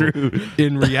 So true.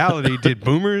 In reality, did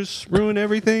boomers ruin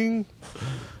everything?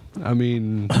 I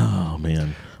mean, Oh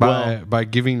man. Well, by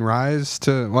giving rise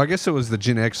to, well, I guess it was the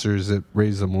Gen Xers that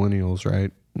raised the millennials,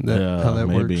 right? How that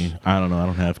maybe. works? I don't know. I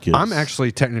don't have kids. I'm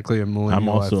actually technically a millennial. I'm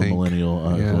also I a think.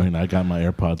 millennial. Yeah. I mean, I got my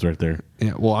AirPods right there.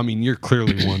 Yeah. Well, I mean, you're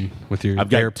clearly one with your. I've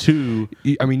got two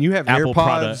I mean, you have Apple AirPods.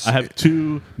 products. I have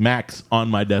two Macs on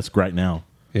my desk right now.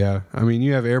 Yeah, I mean,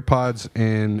 you have AirPods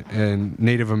and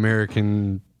Native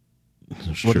American.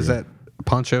 What is that?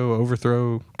 Poncho,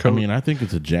 overthrow, coat, I mean, I think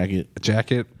it's a jacket,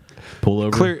 jacket.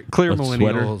 pullover, Clear a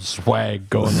millennial swag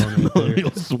going on. Right there.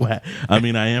 millennial swag. I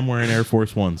mean, I am wearing Air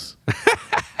Force Ones.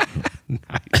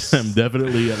 Nice. I'm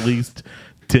definitely at least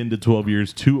 10 to 12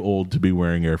 years too old to be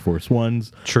wearing Air Force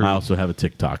Ones. True. I also have a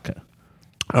TikTok.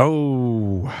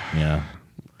 Oh, Yeah.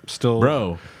 still,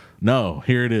 Bro, no,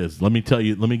 here it is. Let me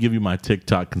give you my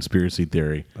TikTok conspiracy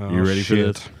theory. You ready for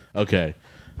shit. this? Okay.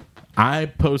 I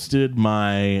posted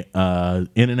my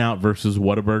In-N-Out versus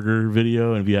Whataburger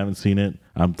video, and if you haven't seen it,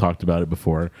 I've talked about it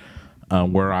before,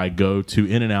 where I go to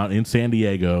In-N-Out in San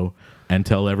Diego and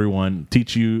tell everyone,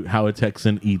 teach you how a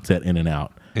Texan eats at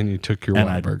In-N-Out. and you took your And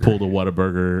I Whataburger. pulled a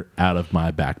Whataburger out of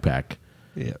my backpack.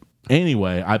 Yeah.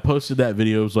 Anyway, I posted that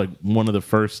video. It was like one of the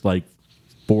first 4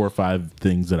 or 5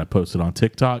 things that I posted on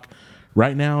TikTok.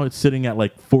 Right now, it's sitting at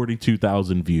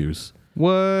 42,000 views.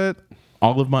 What?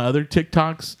 All of my other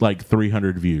TikToks,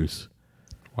 300 views.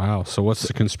 Wow. So what's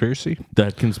the conspiracy?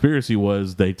 The conspiracy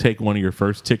was they take one of your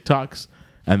first TikToks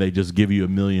and they just give you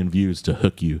 1 million views to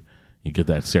hook you. You get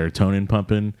that serotonin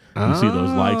pumping. You see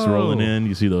those likes rolling in.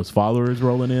 You see those followers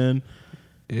rolling in.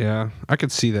 Yeah, I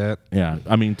could see that. Yeah.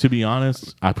 I mean, to be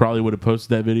honest, I probably would have posted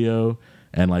that video.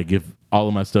 And if all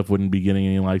of my stuff wouldn't be getting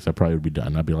any likes, I probably would be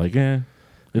done. I'd be like, I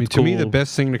mean, it's to me, cool. the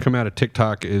best thing to come out of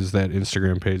TikTok is that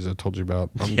Instagram page I told you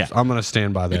about. I'm going to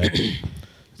stand by that.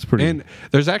 It's pretty. And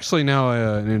there's actually now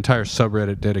an entire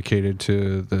subreddit dedicated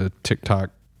to the TikTok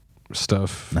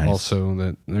stuff. Nice. Also,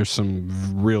 that there's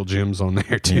some real gems on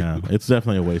there too. Yeah, it's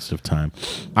definitely a waste of time.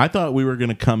 I thought we were going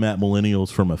to come at millennials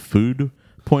from a food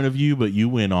point of view, but you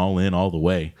went all in all the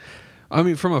way. I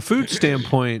mean, from a food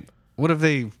standpoint, what have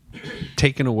they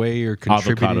taken away or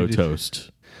contributed? Avocado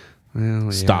toast. Well, yeah.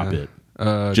 Stop it.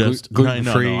 Just gluten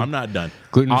free. No, I'm not done.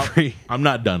 Gluten free. I'm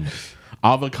not done.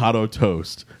 Avocado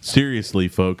toast. Seriously,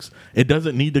 folks, it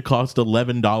doesn't need to cost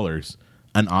 $11.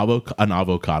 An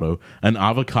avocado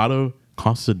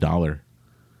costs $1.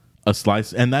 A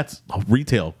slice, and that's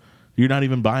retail. You're not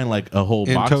even buying a whole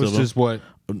And box of toast them. is what,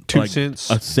 2 cents?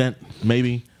 A cent,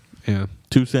 maybe Yeah,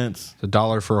 2 cents, it's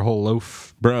 $1 for a whole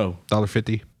loaf. bro.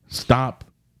 $1.50. Stop.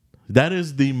 That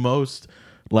is the most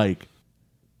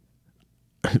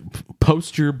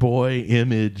poster boy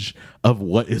image of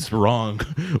what is wrong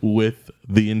with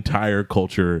the entire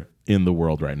culture in the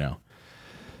world right now.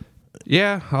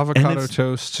 Yeah, avocado it's-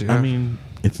 toast. Yeah. I mean,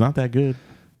 it's not that good.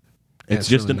 Yeah, It's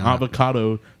just really an not.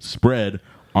 avocado spread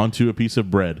onto a piece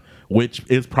of bread, which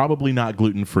is probably not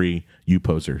gluten-free, you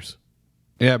posers.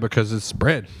 Yeah, because it's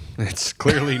bread. It's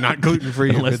clearly not gluten free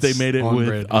Unless they made it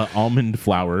with almond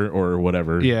flour or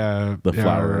whatever. the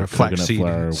flour, or coconut flaxseed.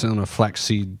 flour. It's on a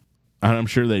flaxseed. I'm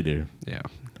sure they do. Yeah.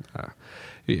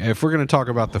 If we're going to talk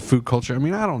about the food culture, I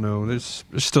mean, I don't know. There's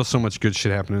still so much good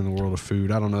shit happening in the world of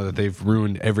food. I don't know that they've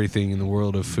ruined everything in the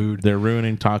world of food. They're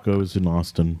ruining tacos in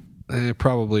Austin. They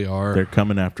probably are. They're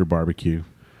coming after barbecue.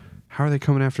 How are they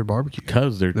coming after barbecue?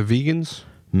 Because they're... The vegans?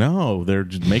 No, they're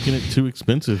just making it too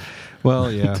expensive.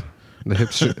 Well, yeah. The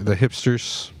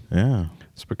hipsters. Yeah.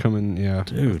 It's becoming, a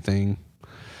Dude. thing.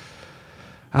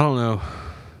 I don't know.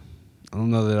 I don't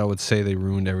know that I would say they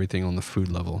ruined everything on the food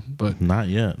level, but Not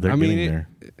yet. They're I mean, getting there.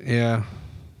 Yeah,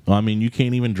 Well, I mean, you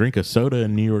can't even drink a soda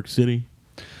in New York City.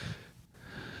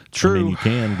 true. I mean, you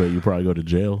can, but you probably go to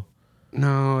jail.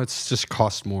 No, it's just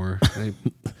cost more.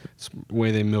 It's the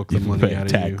way they milk the You money pay out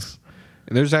of tax. you.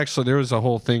 And there was a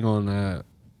whole thing on,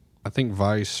 I think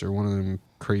Vice or one of them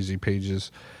crazy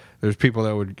pages. There's people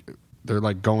they're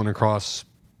like going across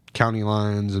county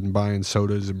lines and buying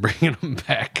sodas and bringing them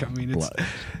back. I mean,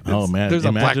 Oh, man. there's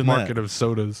a black Imagine market that. of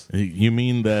sodas. You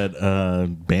mean that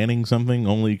banning something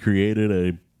only created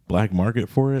a black market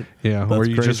for it? Yeah, That's or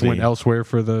you just crazy. went elsewhere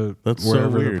for That's so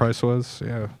wherever the weird. price was.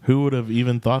 Yeah, Who would have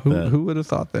even thought that? who would have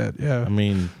thought that? Yeah, I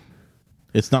mean,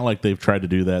 it's not like they've tried to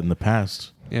do that in the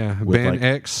past. yeah. with, Ban like,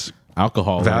 X,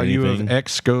 Alcohol value or of anything.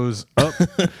 X goes up,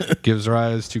 gives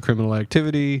rise to criminal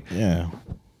activity. Yeah.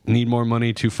 Need more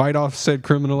money to fight off said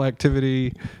criminal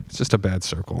activity. It's just a bad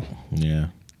circle. Yeah.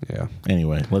 Yeah.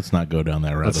 Anyway, let's not go down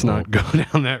that rabbit Let's hole. not go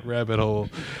down that rabbit hole.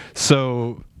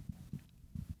 So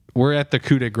we're at the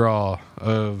coup de grace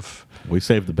of We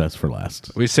saved the best for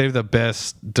last. we saved the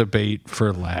best debate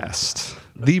for last.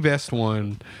 The best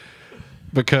one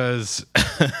because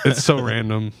it's so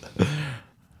random.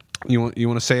 You want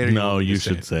to say it? Or No, want me to you say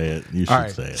should it? say it. You should All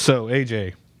right. say it. So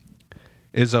AJ,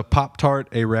 is a Pop-Tart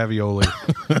a ravioli?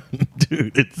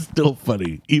 Dude, it's still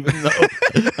funny. Even though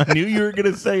I knew you were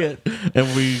going to say it.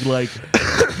 And we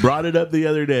brought it up the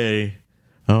other day.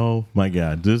 Oh my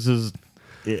God. This is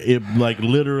it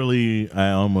literally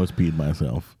I almost peed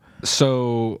myself.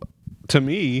 So, to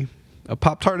me, a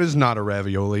Pop-Tart is not a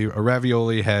ravioli. A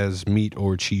ravioli has meat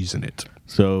or cheese in it.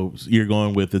 So you're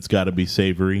going with it's got to be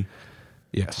savory.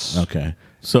 Yes. Okay.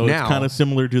 So Now- it's kind of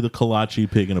similar to the kolache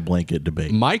pig in a blanket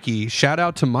debate. Mikey, shout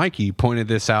out to Mikey, pointed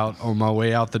this out on my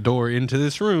way out the door into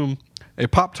this room. A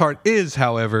Pop-Tart is,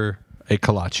 however, a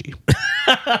kolache.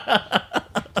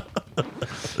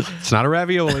 It's not a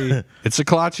ravioli. It's a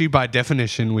kolache by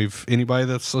definition. Anybody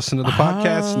that's listened to the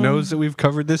podcast knows that we've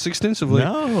covered this extensively.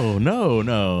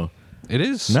 No. It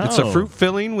is. No. It's a fruit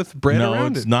filling with bread No,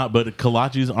 around it's it. not. But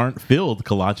kolaches aren't filled.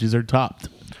 Kolaches are topped.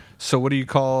 So what do you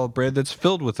call bread that's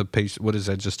filled with a paste? What is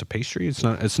that? Just a pastry? It's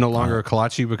not. It's no longer a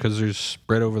kolache because there's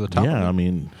bread over the top. Yeah, I of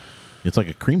mean, it's like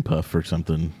a cream puff or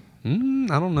something.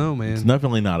 it? I don't know, man. It's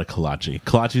definitely not a kolache.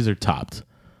 Kolaches are topped.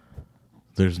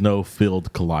 There's no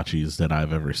filled kolaches that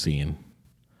I've ever seen.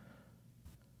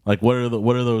 Like what are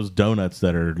those donuts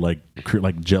that are like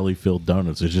jelly filled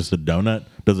donuts? It's just a donut.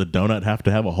 Does a donut have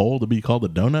to have a hole to be called a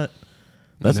donut?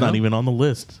 That's No. not even on the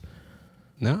list.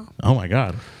 No, Oh my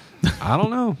God. I don't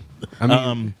know. I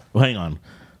mean, Well, hang on.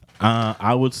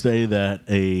 I would say that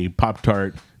a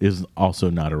Pop-Tart is also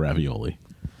not a ravioli.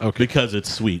 Okay. Because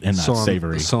it's sweet and not so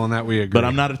savory. So on that we agree. But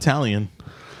I'm not Italian.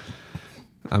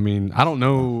 I mean, I don't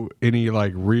know any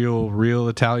like real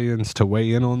Italians to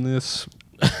weigh in on this.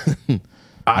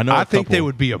 I know. I a think they couple.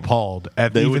 would be appalled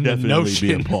at They even would the definitely be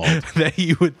notion appalled. that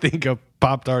you would think a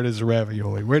Pop-Tart is a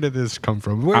ravioli. Where did this come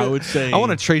from? I would say- I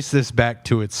want to trace this back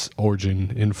to its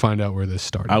origin and find out where this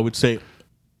started. I would say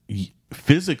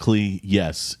physically,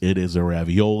 yes, it is a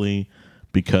ravioli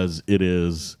because it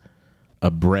is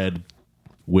a bread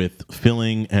with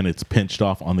filling and it's pinched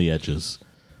off on the edges,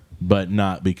 but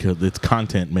not because its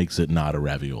content makes it not a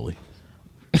ravioli.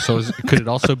 So could it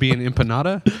also be an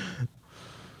empanada?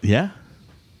 Yeah.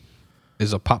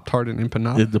 Is a Pop-Tart an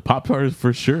empanada? The Pop-Tart is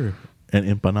for sure an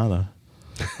empanada.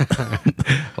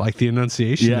 Like the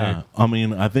enunciation Yeah. there. I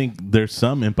mean, I think there's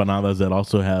some empanadas that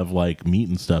also have like meat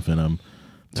and stuff in them.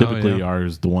 Typically, yeah.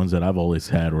 ours, the ones that I've always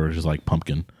had were just like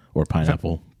pumpkin or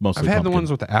pineapple. Mostly I've had pumpkin. the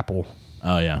ones with the apple.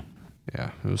 Oh, yeah.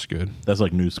 Yeah, it was good. That's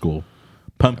like new school.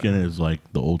 Pumpkin is like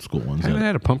the old school ones. I haven't that-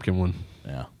 had a pumpkin one.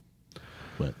 yeah.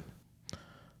 But,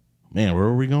 man, where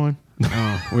were we going?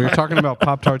 We were talking about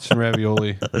Pop-Tarts and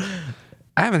ravioli.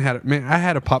 I haven't had it. Man, I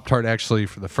had a Pop-Tart actually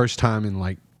for the first time in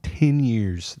like 10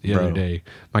 years the other Bro. day.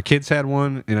 My kids had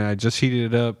one, and I just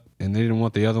heated it up, and they didn't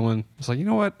want the other one. It's like, you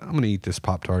know what? I'm gonna eat this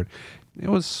Pop-Tart. It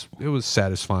was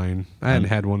satisfying. I hadn't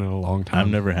had one in a long time. I've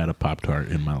never had a Pop-Tart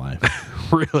in my life.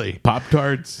 Really?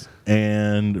 Pop-Tarts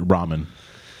and ramen.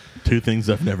 Two things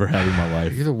I've never had in my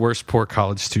life. You're the worst poor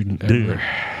college student Dude. ever.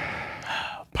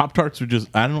 Pop-Tarts are just,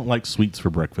 I don't like sweets for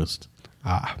breakfast.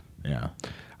 Yeah.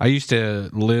 I used to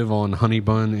live on Honey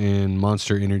Bun and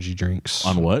Monster Energy drinks.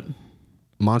 On what?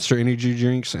 Monster Energy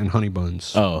drinks and Honey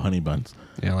Buns. Oh, Honey Buns.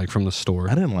 Yeah, like from the store.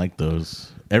 I didn't like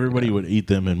those. Everybody would eat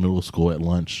them in middle school at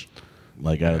lunch,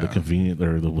 like out of the convenient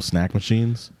or the snack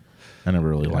machines. I never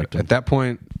really liked them. At that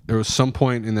point, there was some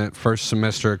point in that first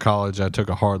semester of college, I took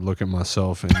a hard look at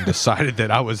myself and decided that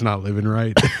I was not living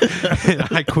right. And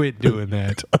I quit doing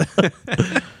that.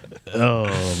 Oh,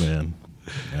 man.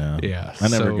 Yeah. I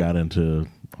never so- got into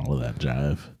all of that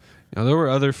jive. Now, there were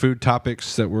other food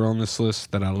topics that were on this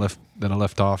list that I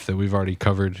left off that we've already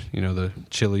covered. You know, the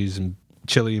chili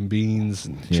and beans,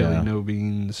 and chili no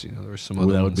beans. You know, there were some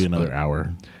other. That would ones, be another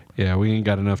hour. Yeah, we ain't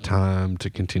got enough time to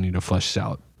continue to flesh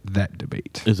out that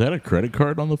debate. Is that a credit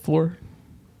card on the floor?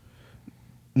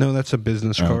 No, that's a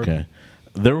business card. Okay.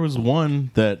 There was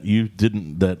one that you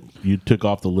took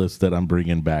off the list that I'm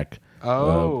bringing back.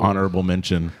 Oh. Honorable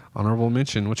mention. Honorable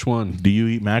mention. Which one? Do you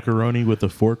eat macaroni with a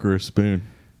fork or a spoon?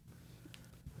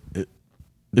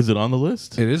 Is it on the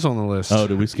list? It is on the list. Oh,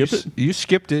 did we skip it? You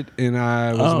skipped it, and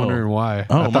I was wondering why.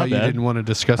 Oh, I my thought you bad. didn't want to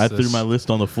discuss I this. threw my list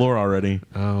on the floor already.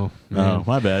 Oh, man. Oh,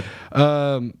 my bad.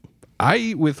 I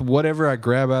eat with whatever I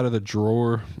grab out of the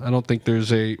drawer. I don't think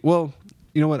there's a... Well,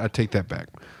 you know what? I take that back.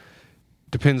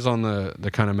 Depends on the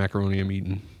kind of macaroni I'm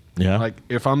eating. Yeah. Like,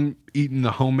 if I'm eating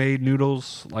the homemade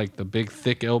noodles, like the big,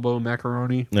 thick elbow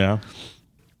macaroni, Yeah.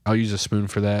 I'll use a spoon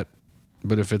for that.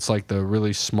 But if it's like the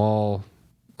really small,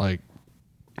 like,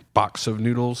 box of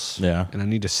noodles, Yeah. and I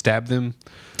need to stab them,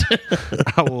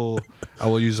 I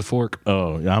will use a fork.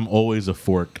 Oh, yeah, I'm always a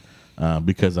fork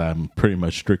because I'm pretty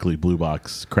much strictly Blue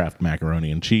Box Kraft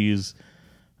macaroni and cheese.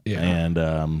 Yeah. And,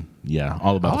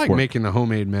 all about I the like fork. making the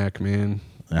homemade mac, man.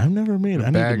 I've never made it. I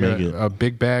need to make it. A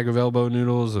big bag of elbow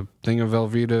noodles, a thing of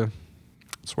Velveeta.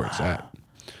 That's where it's at.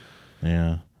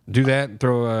 Yeah. Do that,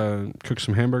 cook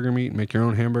some hamburger meat, make your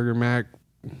own hamburger mac.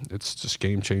 It's just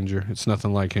game changer. It's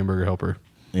nothing like Hamburger Helper.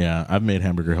 Yeah, I've made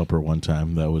Hamburger Helper one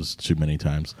time. That was too many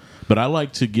times. But I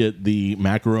like to get the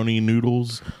macaroni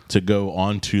noodles to go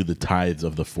onto the tines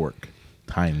of the fork.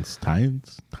 Tines?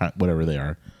 Whatever they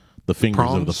are. The fingers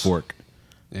of the Prongs? fork.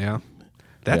 Yeah.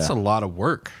 That's Yeah. a lot of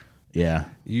work. Yeah.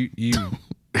 You you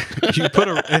put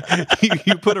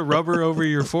a rubber over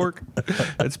your fork.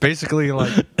 It's basically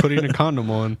like putting a condom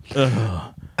on.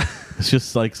 It's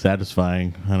just like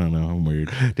satisfying. I don't know. I'm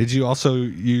weird. Did you also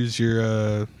use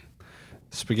your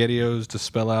SpaghettiOs to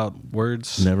spell out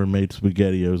words? Never made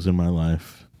SpaghettiOs in my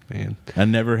life. Man. I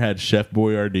never had Chef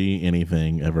Boyardee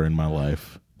anything ever in my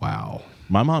life. Wow.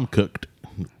 My mom cooked.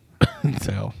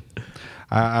 Hell.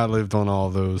 I lived on all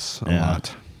those a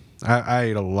lot. I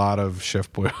ate a lot of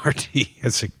Chef Boyardee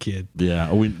as a kid.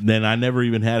 Yeah. Then I never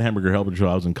even had Hamburger Helper until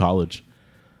I was in college.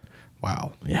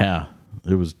 Wow. Yeah.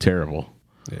 It was terrible.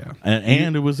 Yeah.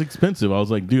 And it was expensive. I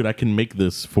was like, dude, I can make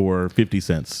this for 50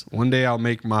 cents. One day I'll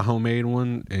make my homemade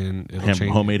one and it'll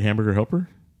change. Homemade Hamburger Helper?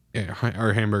 Yeah,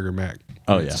 or hamburger mac.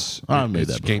 Oh, It's- yeah. I made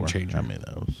it's that game before. changer. I made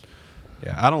those.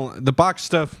 Yeah, the box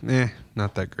stuff,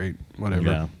 not that great. Whatever.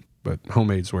 Yeah. But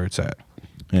homemade's where it's at.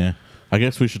 Yeah. I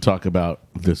guess we should talk about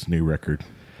this new record.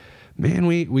 Man,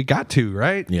 we got to,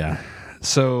 right? Yeah.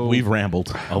 So We've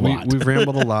rambled a lot. We've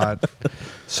rambled a lot.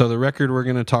 So the record we're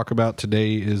going to talk about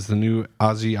today is the new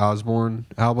Ozzy Osbourne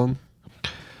album.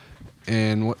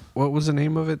 And what was the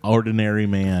name of it? Ordinary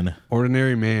Man.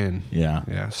 Ordinary Man. Yeah.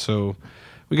 Yeah. So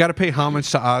we got to pay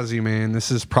homage to Ozzy, man. This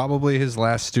is probably his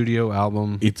last studio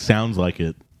album. It sounds like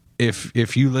it.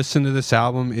 If you listen to this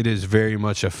album, it is very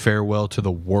much a farewell to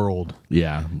the world.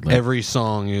 Yeah. Every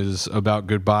song is about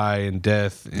goodbye and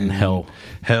death and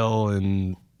hell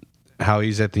and how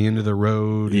he's at the end of the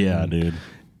road. Yeah, and dude.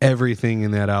 everything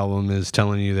in that album is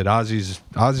telling you that Ozzy's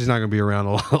not going to be around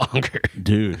a lot longer.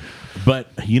 Dude. But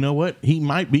you know what? He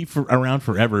might be around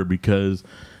forever because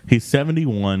he's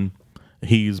 71.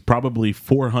 He's probably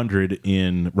 400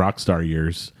 in Rockstar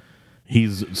years.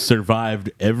 He's survived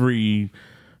every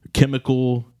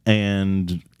chemical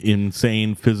and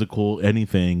insane physical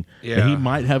anything. Yeah. And he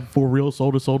might have for real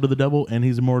soul to the devil, and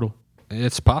he's immortal.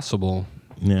 It's possible,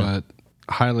 Yeah.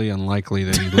 but highly unlikely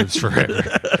that he lives forever.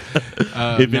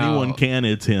 If anyone can,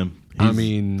 it's him. I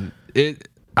mean,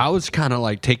 I was kind of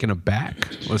like taken aback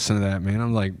listening to that, man.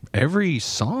 I'm like, every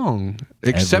song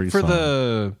except for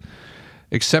the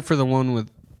one with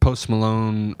Post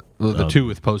Malone, the two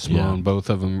with Post Malone, both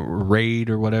of them, Raid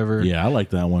or whatever. Yeah, I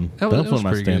like that one. That was one of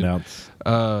my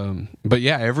standouts. But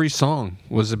yeah, every song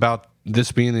was about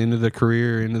this being the end of the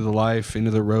career, end of the life, end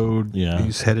of the road. Yeah.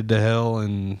 He's headed to hell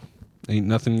and ain't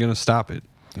nothing going to stop it,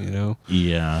 you know?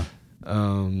 Yeah.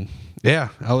 Yeah,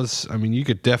 I mean, you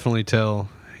could definitely tell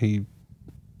he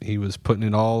was putting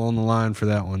it all on the line for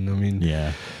that one. I mean,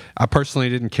 yeah. I personally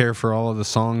didn't care for all of the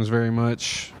songs very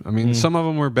much. I mean, some of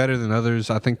them were better than others.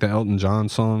 I think the Elton John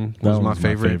song was my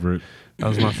favorite. That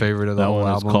was my favorite of the whole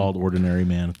album. That one is called Ordinary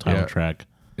Man, title track.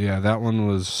 Yeah, that one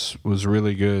was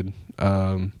really good.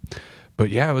 But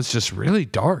yeah, it was just really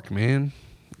dark, man.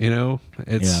 You know,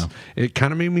 it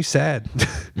kind of made me sad.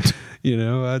 You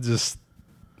know, I just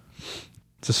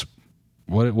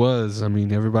what it was. I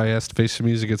mean, everybody has to face the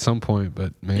music at some point,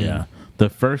 but man. Yeah. The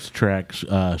first track,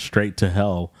 Straight to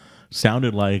Hell,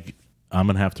 sounded like, I'm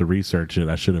going to have to research it.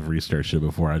 I should have researched it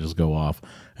before I just go off.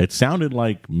 It sounded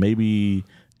like maybe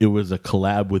it was a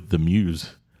collab with The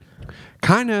Muse.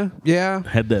 Kind of, yeah.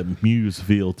 Had that Muse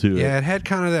feel to it. Yeah, it had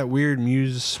kind of that weird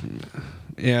Muse.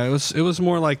 Yeah, it was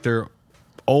more like their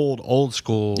old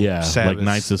school Sabbath. Like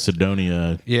Knights of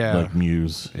Sidonia, like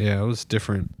Muse. Yeah, it was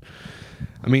different.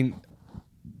 I mean,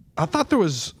 I thought there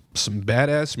was some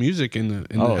badass music in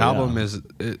the album as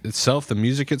itself. The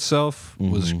music itself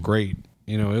was great.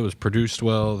 You know, it was produced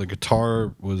well. The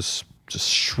guitar was just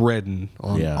shredding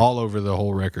all over the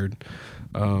whole record.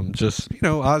 Just, you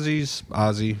know,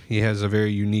 Ozzy. He has a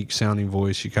very unique sounding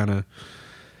voice. You kind of,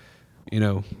 you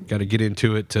know, got to get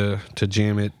into it to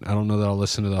jam it. I don't know that I'll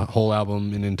listen to the whole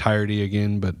album in entirety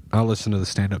again, but I'll listen to the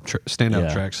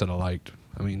standout tracks that I liked.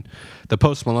 I mean, the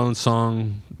Post Malone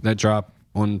song that dropped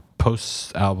on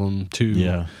Post's album too.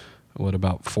 Yeah. What,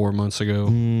 about 4 months ago?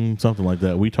 Something like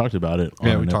that. We talked about it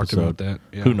on we talked about that.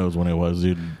 Yeah. Who knows when it was,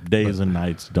 dude. Days and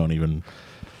nights don't even...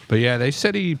 But yeah, they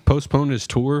said he postponed his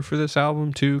tour for this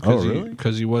album too. Really?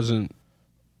 Because he wasn't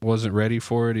ready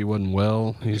for it. He wasn't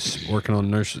well. He's working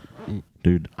on nurse.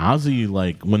 Dude, Ozzy,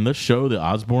 like, when the show The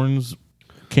Osbournes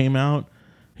came out,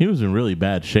 he was in really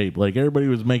bad shape. Like, everybody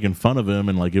was making fun of him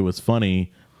and, like, it was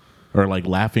funny or, like,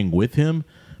 laughing with him.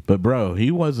 But, bro,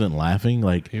 he wasn't laughing.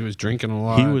 Like, he was drinking a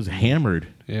lot. He was hammered.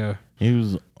 Yeah. He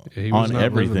was on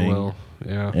everything. Well.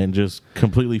 Yeah. And just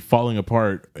completely falling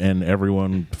apart and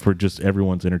everyone's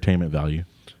entertainment value.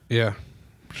 Yeah.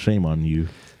 Shame on you.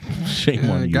 Shame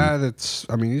on you. A guy that's,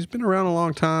 I mean, he's been around a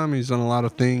long time. He's done a lot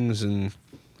of things, and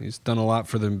he's done a lot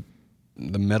for the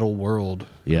metal world.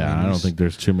 Yeah, I don't think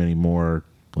there's too many more,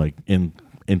 like,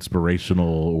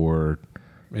 inspirational or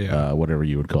whatever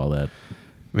you would call that.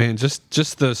 Man,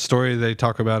 just the story they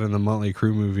talk about in the Motley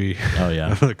Crue movie. Oh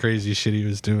yeah, the crazy shit he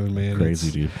was doing, man. Crazy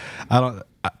dude.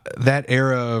 That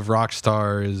era of rock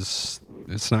star it's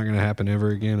not going to happen ever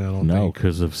again. I don't think. No,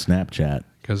 because of Snapchat.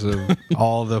 Because of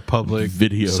all the public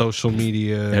video, social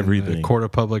media, everything, and court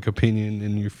of public opinion,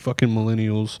 and you fucking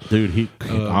millennials. Dude,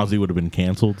 Ozzy would have been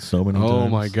canceled so many times. Oh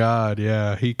my god,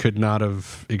 yeah, he could not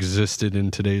have existed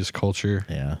in today's culture.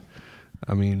 Yeah,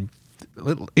 I mean,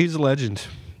 he's a legend,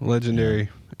 legendary. Yeah.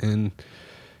 And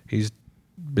he's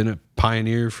been a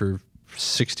pioneer for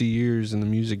 60 years in the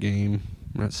music game.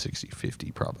 Not 60,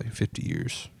 50 probably. 50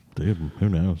 years. Dude, who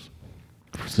knows?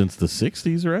 Since the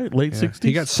 60s, right? Late 60s?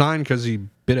 He got signed because he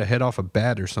bit a head off a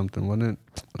bat or something, wasn't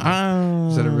it?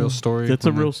 Is that a real story? It's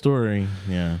a real story,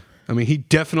 yeah. I mean, he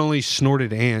definitely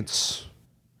snorted ants.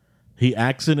 He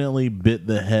accidentally bit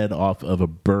the head off of a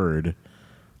bird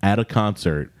at a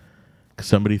concert.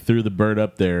 Somebody threw the bird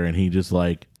up there, and he just,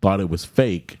 like, thought it was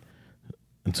fake.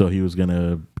 And so he was going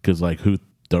to, because, like, who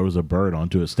throws a bird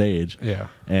onto a stage? Yeah.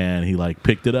 And he, like,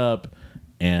 picked it up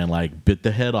and, like, bit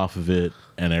the head off of it,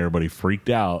 and everybody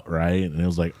freaked out, right? And it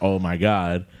was like, oh, my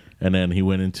God. And then he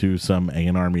went into some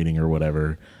A&R meeting or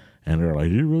whatever, and they're like,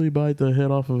 did you really bite the head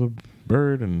off of a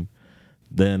bird? And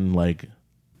then, like,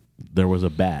 there was a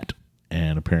bat,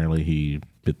 and apparently he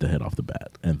bit the head off the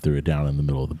bat and threw it down in the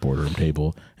middle of the boardroom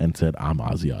table and said, I'm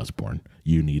Ozzy Osbourne.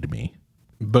 You need me.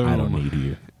 Boom. I don't need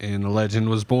you. And a legend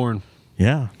was born.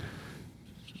 Yeah.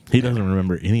 He doesn't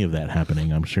remember any of that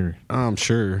happening, I'm sure. I'm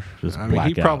sure. Just I mean,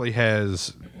 he probably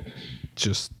has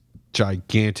just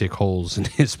gigantic holes in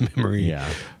his memory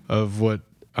of what,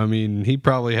 I mean, he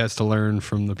probably has to learn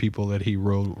from the people that he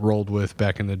rolled with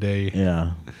back in the day.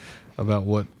 Yeah. About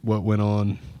what went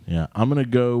on. Yeah, I'm going to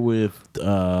go with,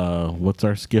 what's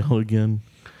our scale again?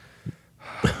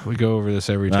 We go over this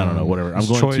every time. I don't know, whatever. I'm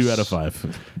going 2 out of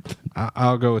 5.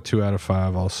 I'll go with 2 out of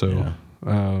 5 also.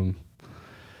 Yeah.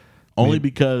 Only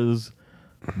because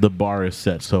the bar is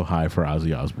set so high for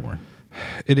Ozzy Osbourne.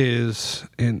 It is.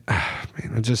 And,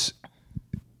 man,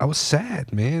 I was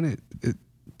sad, man.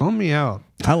 bummed me out.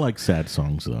 I like sad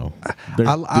songs though.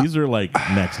 These are like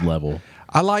next level.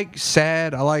 I like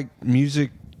sad. I like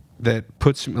music that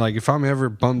puts me, like, if I'm ever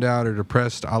bummed out or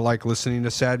depressed, I like listening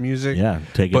to sad music. Yeah,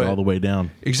 take it all the way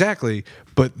down. Exactly.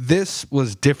 But this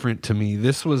was different to me.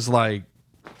 This was like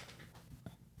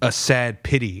a sad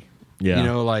pity. Yeah. You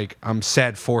know, like I'm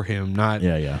sad for him, not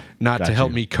Got to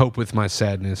help you. me cope with my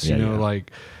sadness. Yeah, you know, yeah.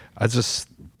 like I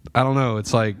don't know.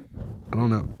 It's like, I don't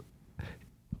know.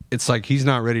 It's like he's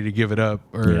not ready to give it up,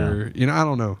 or you know, I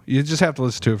don't know. You just have to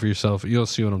listen to it for yourself. You'll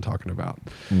see what I'm talking about.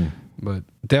 But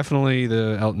definitely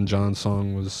the Elton John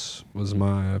song was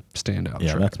my standout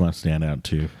Yeah, track. that's my standout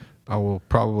too. I will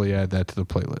probably add that to the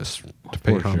playlist to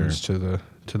pay For homage sure.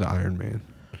 to the Iron Man.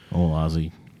 Oh,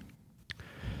 Ozzy.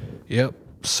 Yep.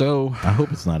 So I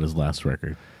hope it's not his last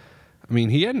record. I mean,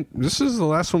 he hadn't. This is the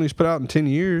last one he's put out in 10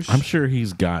 years. I'm sure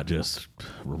he's got just a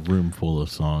room full of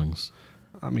songs.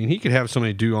 I mean, he could have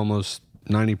somebody do almost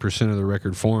 90% of the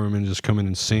record for him and just come in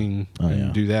and sing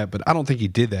and do that. But I don't think he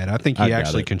did that. I think he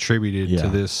actually contributed to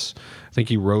this. I think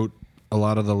he wrote a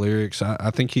lot of the lyrics.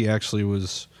 I think he actually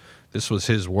was. This was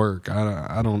his work.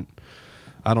 I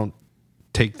don't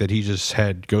take that he just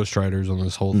had ghostwriters on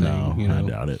this whole thing. No, you know? I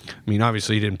doubt it. I mean,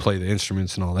 obviously he didn't play the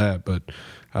instruments and all that, but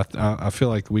I feel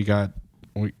like we got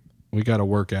a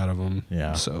work out of him.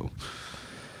 Yeah. So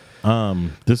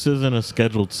This isn't a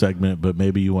scheduled segment, but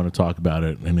maybe you want to talk about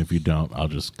it, and if you don't, I'll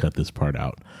just cut this part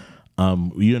out.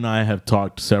 You and I have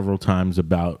talked several times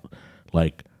about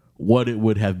like what it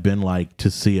would have been like to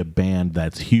see a band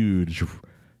that's huge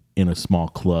in a small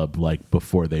club, like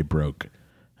before they broke.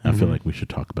 I feel like we should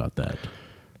talk about that.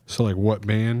 So, like, what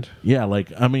band? Yeah,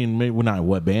 like, I mean, maybe not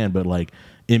what band, but like,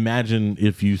 imagine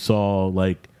if you saw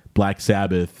like Black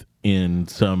Sabbath in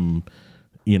some,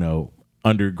 you know,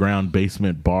 underground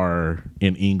basement bar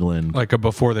in England, Like a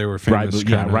before they were famous.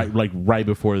 right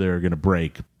before they were gonna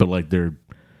break, but like they're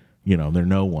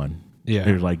no one. Yeah.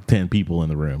 There's like 10 people in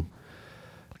the room.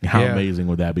 How Yeah. amazing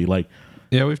would that be? Like,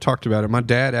 Yeah, we've talked about it. My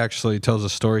dad actually tells a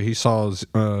story. He saw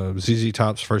ZZ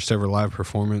Top's first ever live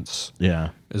performance, yeah,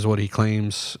 is what he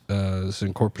claims. Is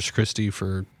in Corpus Christi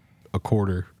for a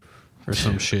quarter or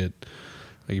some shit.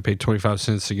 Like he paid 25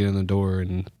 cents to get in the door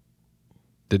and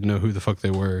didn't know who the fuck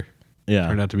they were. yeah,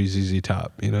 Turned out to be ZZ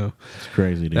Top. You know, it's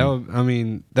crazy, dude. I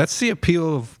mean, that's the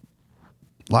appeal of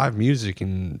live music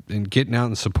and getting out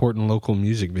and supporting local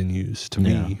music venues. To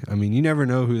me, Yeah. I mean, you never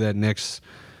know who that next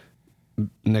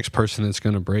person that's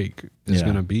going to break is Yeah.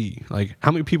 going to be. Like,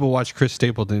 how many people watched Chris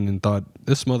Stapleton and thought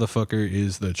this motherfucker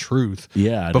is the truth?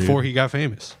 Yeah, before dude. he got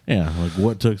famous. Yeah, like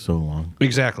what took so long?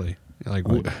 Exactly. Like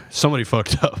somebody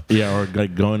fucked up. Yeah, or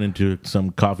like going into some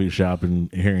coffee shop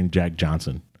and hearing Jack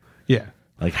Johnson. Yeah,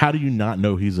 Like, how do you not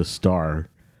know he's a star?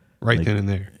 right Like, then and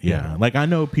there. Yeah. Like, I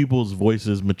know people's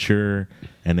voices mature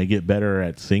and they get better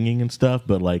at singing and stuff,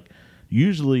 but like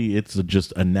usually it's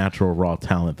just a natural raw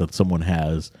talent that someone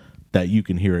has that you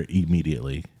can hear it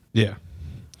immediately. Yeah.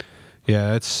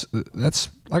 Yeah, that's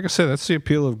like I said, that's the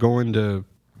appeal of going to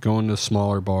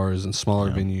smaller bars and smaller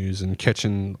venues and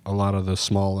catching a lot of the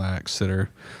small acts that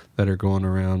are going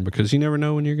around, because you never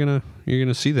know when you're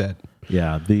gonna see that.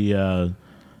 Yeah, the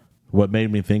what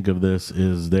made me think of this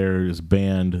is there's a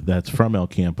band that's from El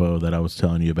Campo that I was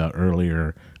telling you about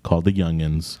earlier called the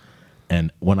Youngins, and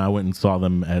when I went and saw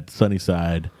them at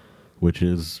Sunnyside, which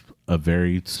is a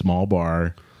very small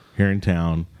bar here in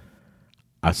town,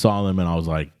 I saw them and I was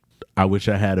like, I wish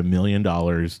I had $1 million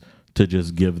to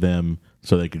just give them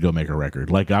so they could go make a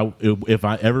record. Like, if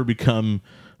I ever become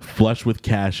flush with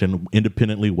cash and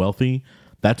independently wealthy,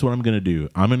 that's what I'm going to do.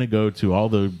 I'm going to go to all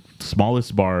the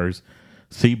smallest bars,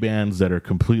 see bands that are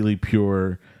completely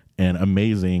pure and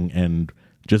amazing, and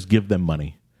just give them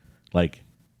money. Like,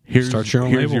 here's Start your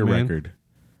own label, your man. record.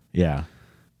 Yeah.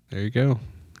 There you go.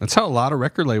 That's how a lot of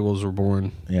record labels were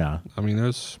born. Yeah. I mean,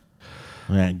 there's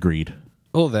Greed.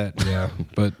 all that, yeah.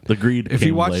 But The greed if you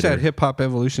came watch later. that Hip Hop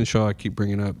Evolution show I keep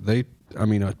bringing up, a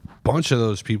bunch of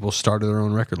those people started their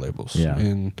own record labels. Yeah.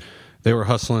 And they were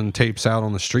hustling tapes out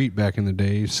on the street back in the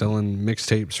day, selling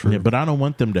mixtapes for. Yeah, but I don't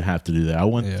want them to have to do that. I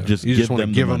want to just You give just want them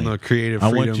to give the them money. the creative I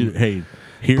freedom. want you. Hey,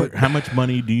 here. But- how much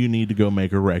money do you need to go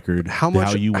make a record? how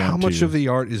much you want how much to? of the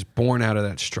art is born out of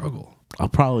that struggle?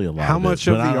 Probably a lot. how of much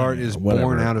it, of but the I don't- art is whatever.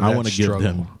 born out of I that wanna give them,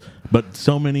 struggle? but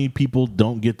so many people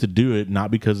don't get to do it, not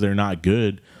because they're not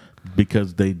good,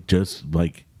 because they just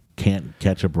like can't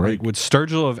catch a break. Like, would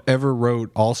Sturgill have ever wrote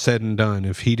All Said and Done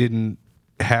if he didn't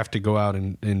have to go out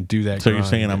and do that? So you're grind?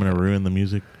 saying I'm going to ruin the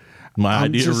music? My I'm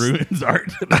idea just- ruins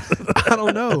art. I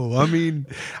don't know. I mean,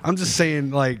 I'm just saying,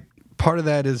 like, part of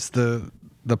that is the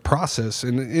process,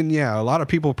 and yeah, a lot of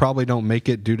people probably don't make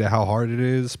it due to how hard it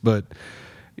is, but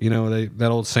that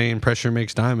old saying, "Pressure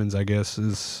makes diamonds," I guess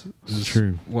is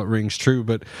true. What rings true.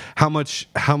 But how much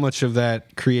of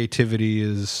that creativity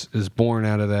is born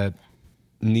out of that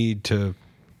need to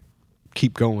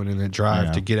keep going and that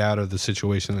drive to get out of the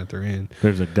situation that they're in?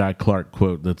 There's a Guy Clark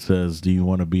quote that says, "Do you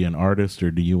want to be an artist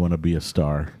or do you want to be a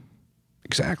star?"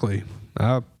 Exactly.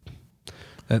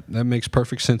 That makes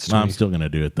perfect sense to me. I'm still going to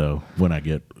do it, though, when I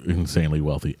get insanely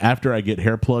wealthy. After I get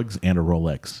hair plugs and a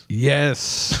Rolex.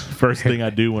 Yes. First thing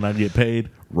I do when I get paid,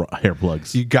 hair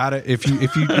plugs. You gotta if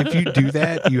you do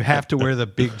that, you have to wear the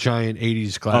big giant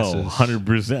 80s glasses. Oh,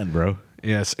 100%, bro.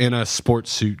 Yes, in a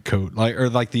sports suit coat,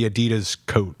 like the Adidas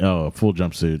coat. Oh, a full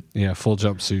jumpsuit. Yeah, full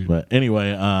jumpsuit. But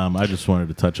anyway, I just wanted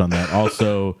to touch on that.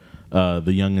 Also, the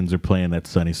Youngins are playing at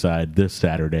Sunnyside this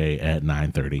Saturday at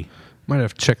 9:30. Might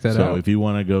have to check that out. So if you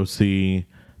want to go see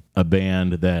a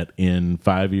band that in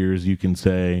 5 years you can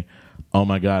say, "Oh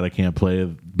my God, I can't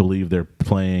believe they're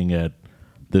playing at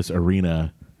this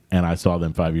arena, and I saw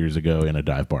them 5 years ago in a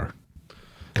dive bar,"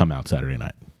 come out Saturday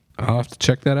night. I'll have to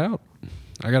check that out.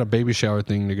 I got a baby shower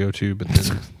thing to go to, but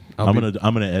then I'm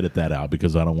gonna edit that out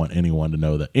because I don't want anyone to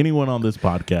know that anyone on this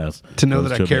podcast to know goes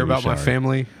that to I a care baby about my shower.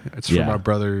 family. It's for Yeah. my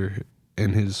brother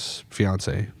and his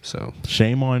fiance. So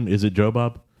Shame on, is it Joe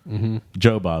Bob? Mm-hmm.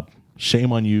 Joe Bob,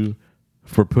 shame on you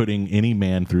for putting any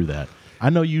man through that.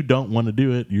 I know you don't want to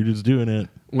do it. You're just doing it.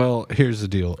 well, here's the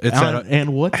deal. It's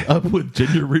And what's up with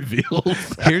gender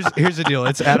reveals? here's the deal.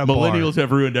 It's at a Millennials bar.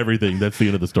 have ruined everything. That's the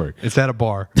end of the story. It's at a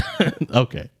bar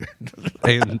Okay.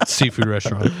 and seafood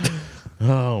restaurant.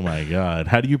 Oh my God.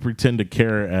 How do you pretend to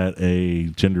care at a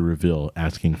gender reveal?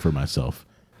 Asking for myself.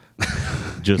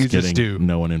 Just You kidding. just do.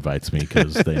 No one invites me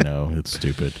because they know it's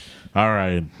stupid. All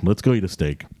right. Let's go eat a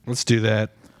steak. Let's do that.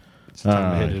 It's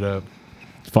time to hit it up.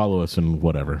 Follow us and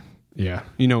whatever. Yeah,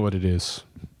 you know what it is.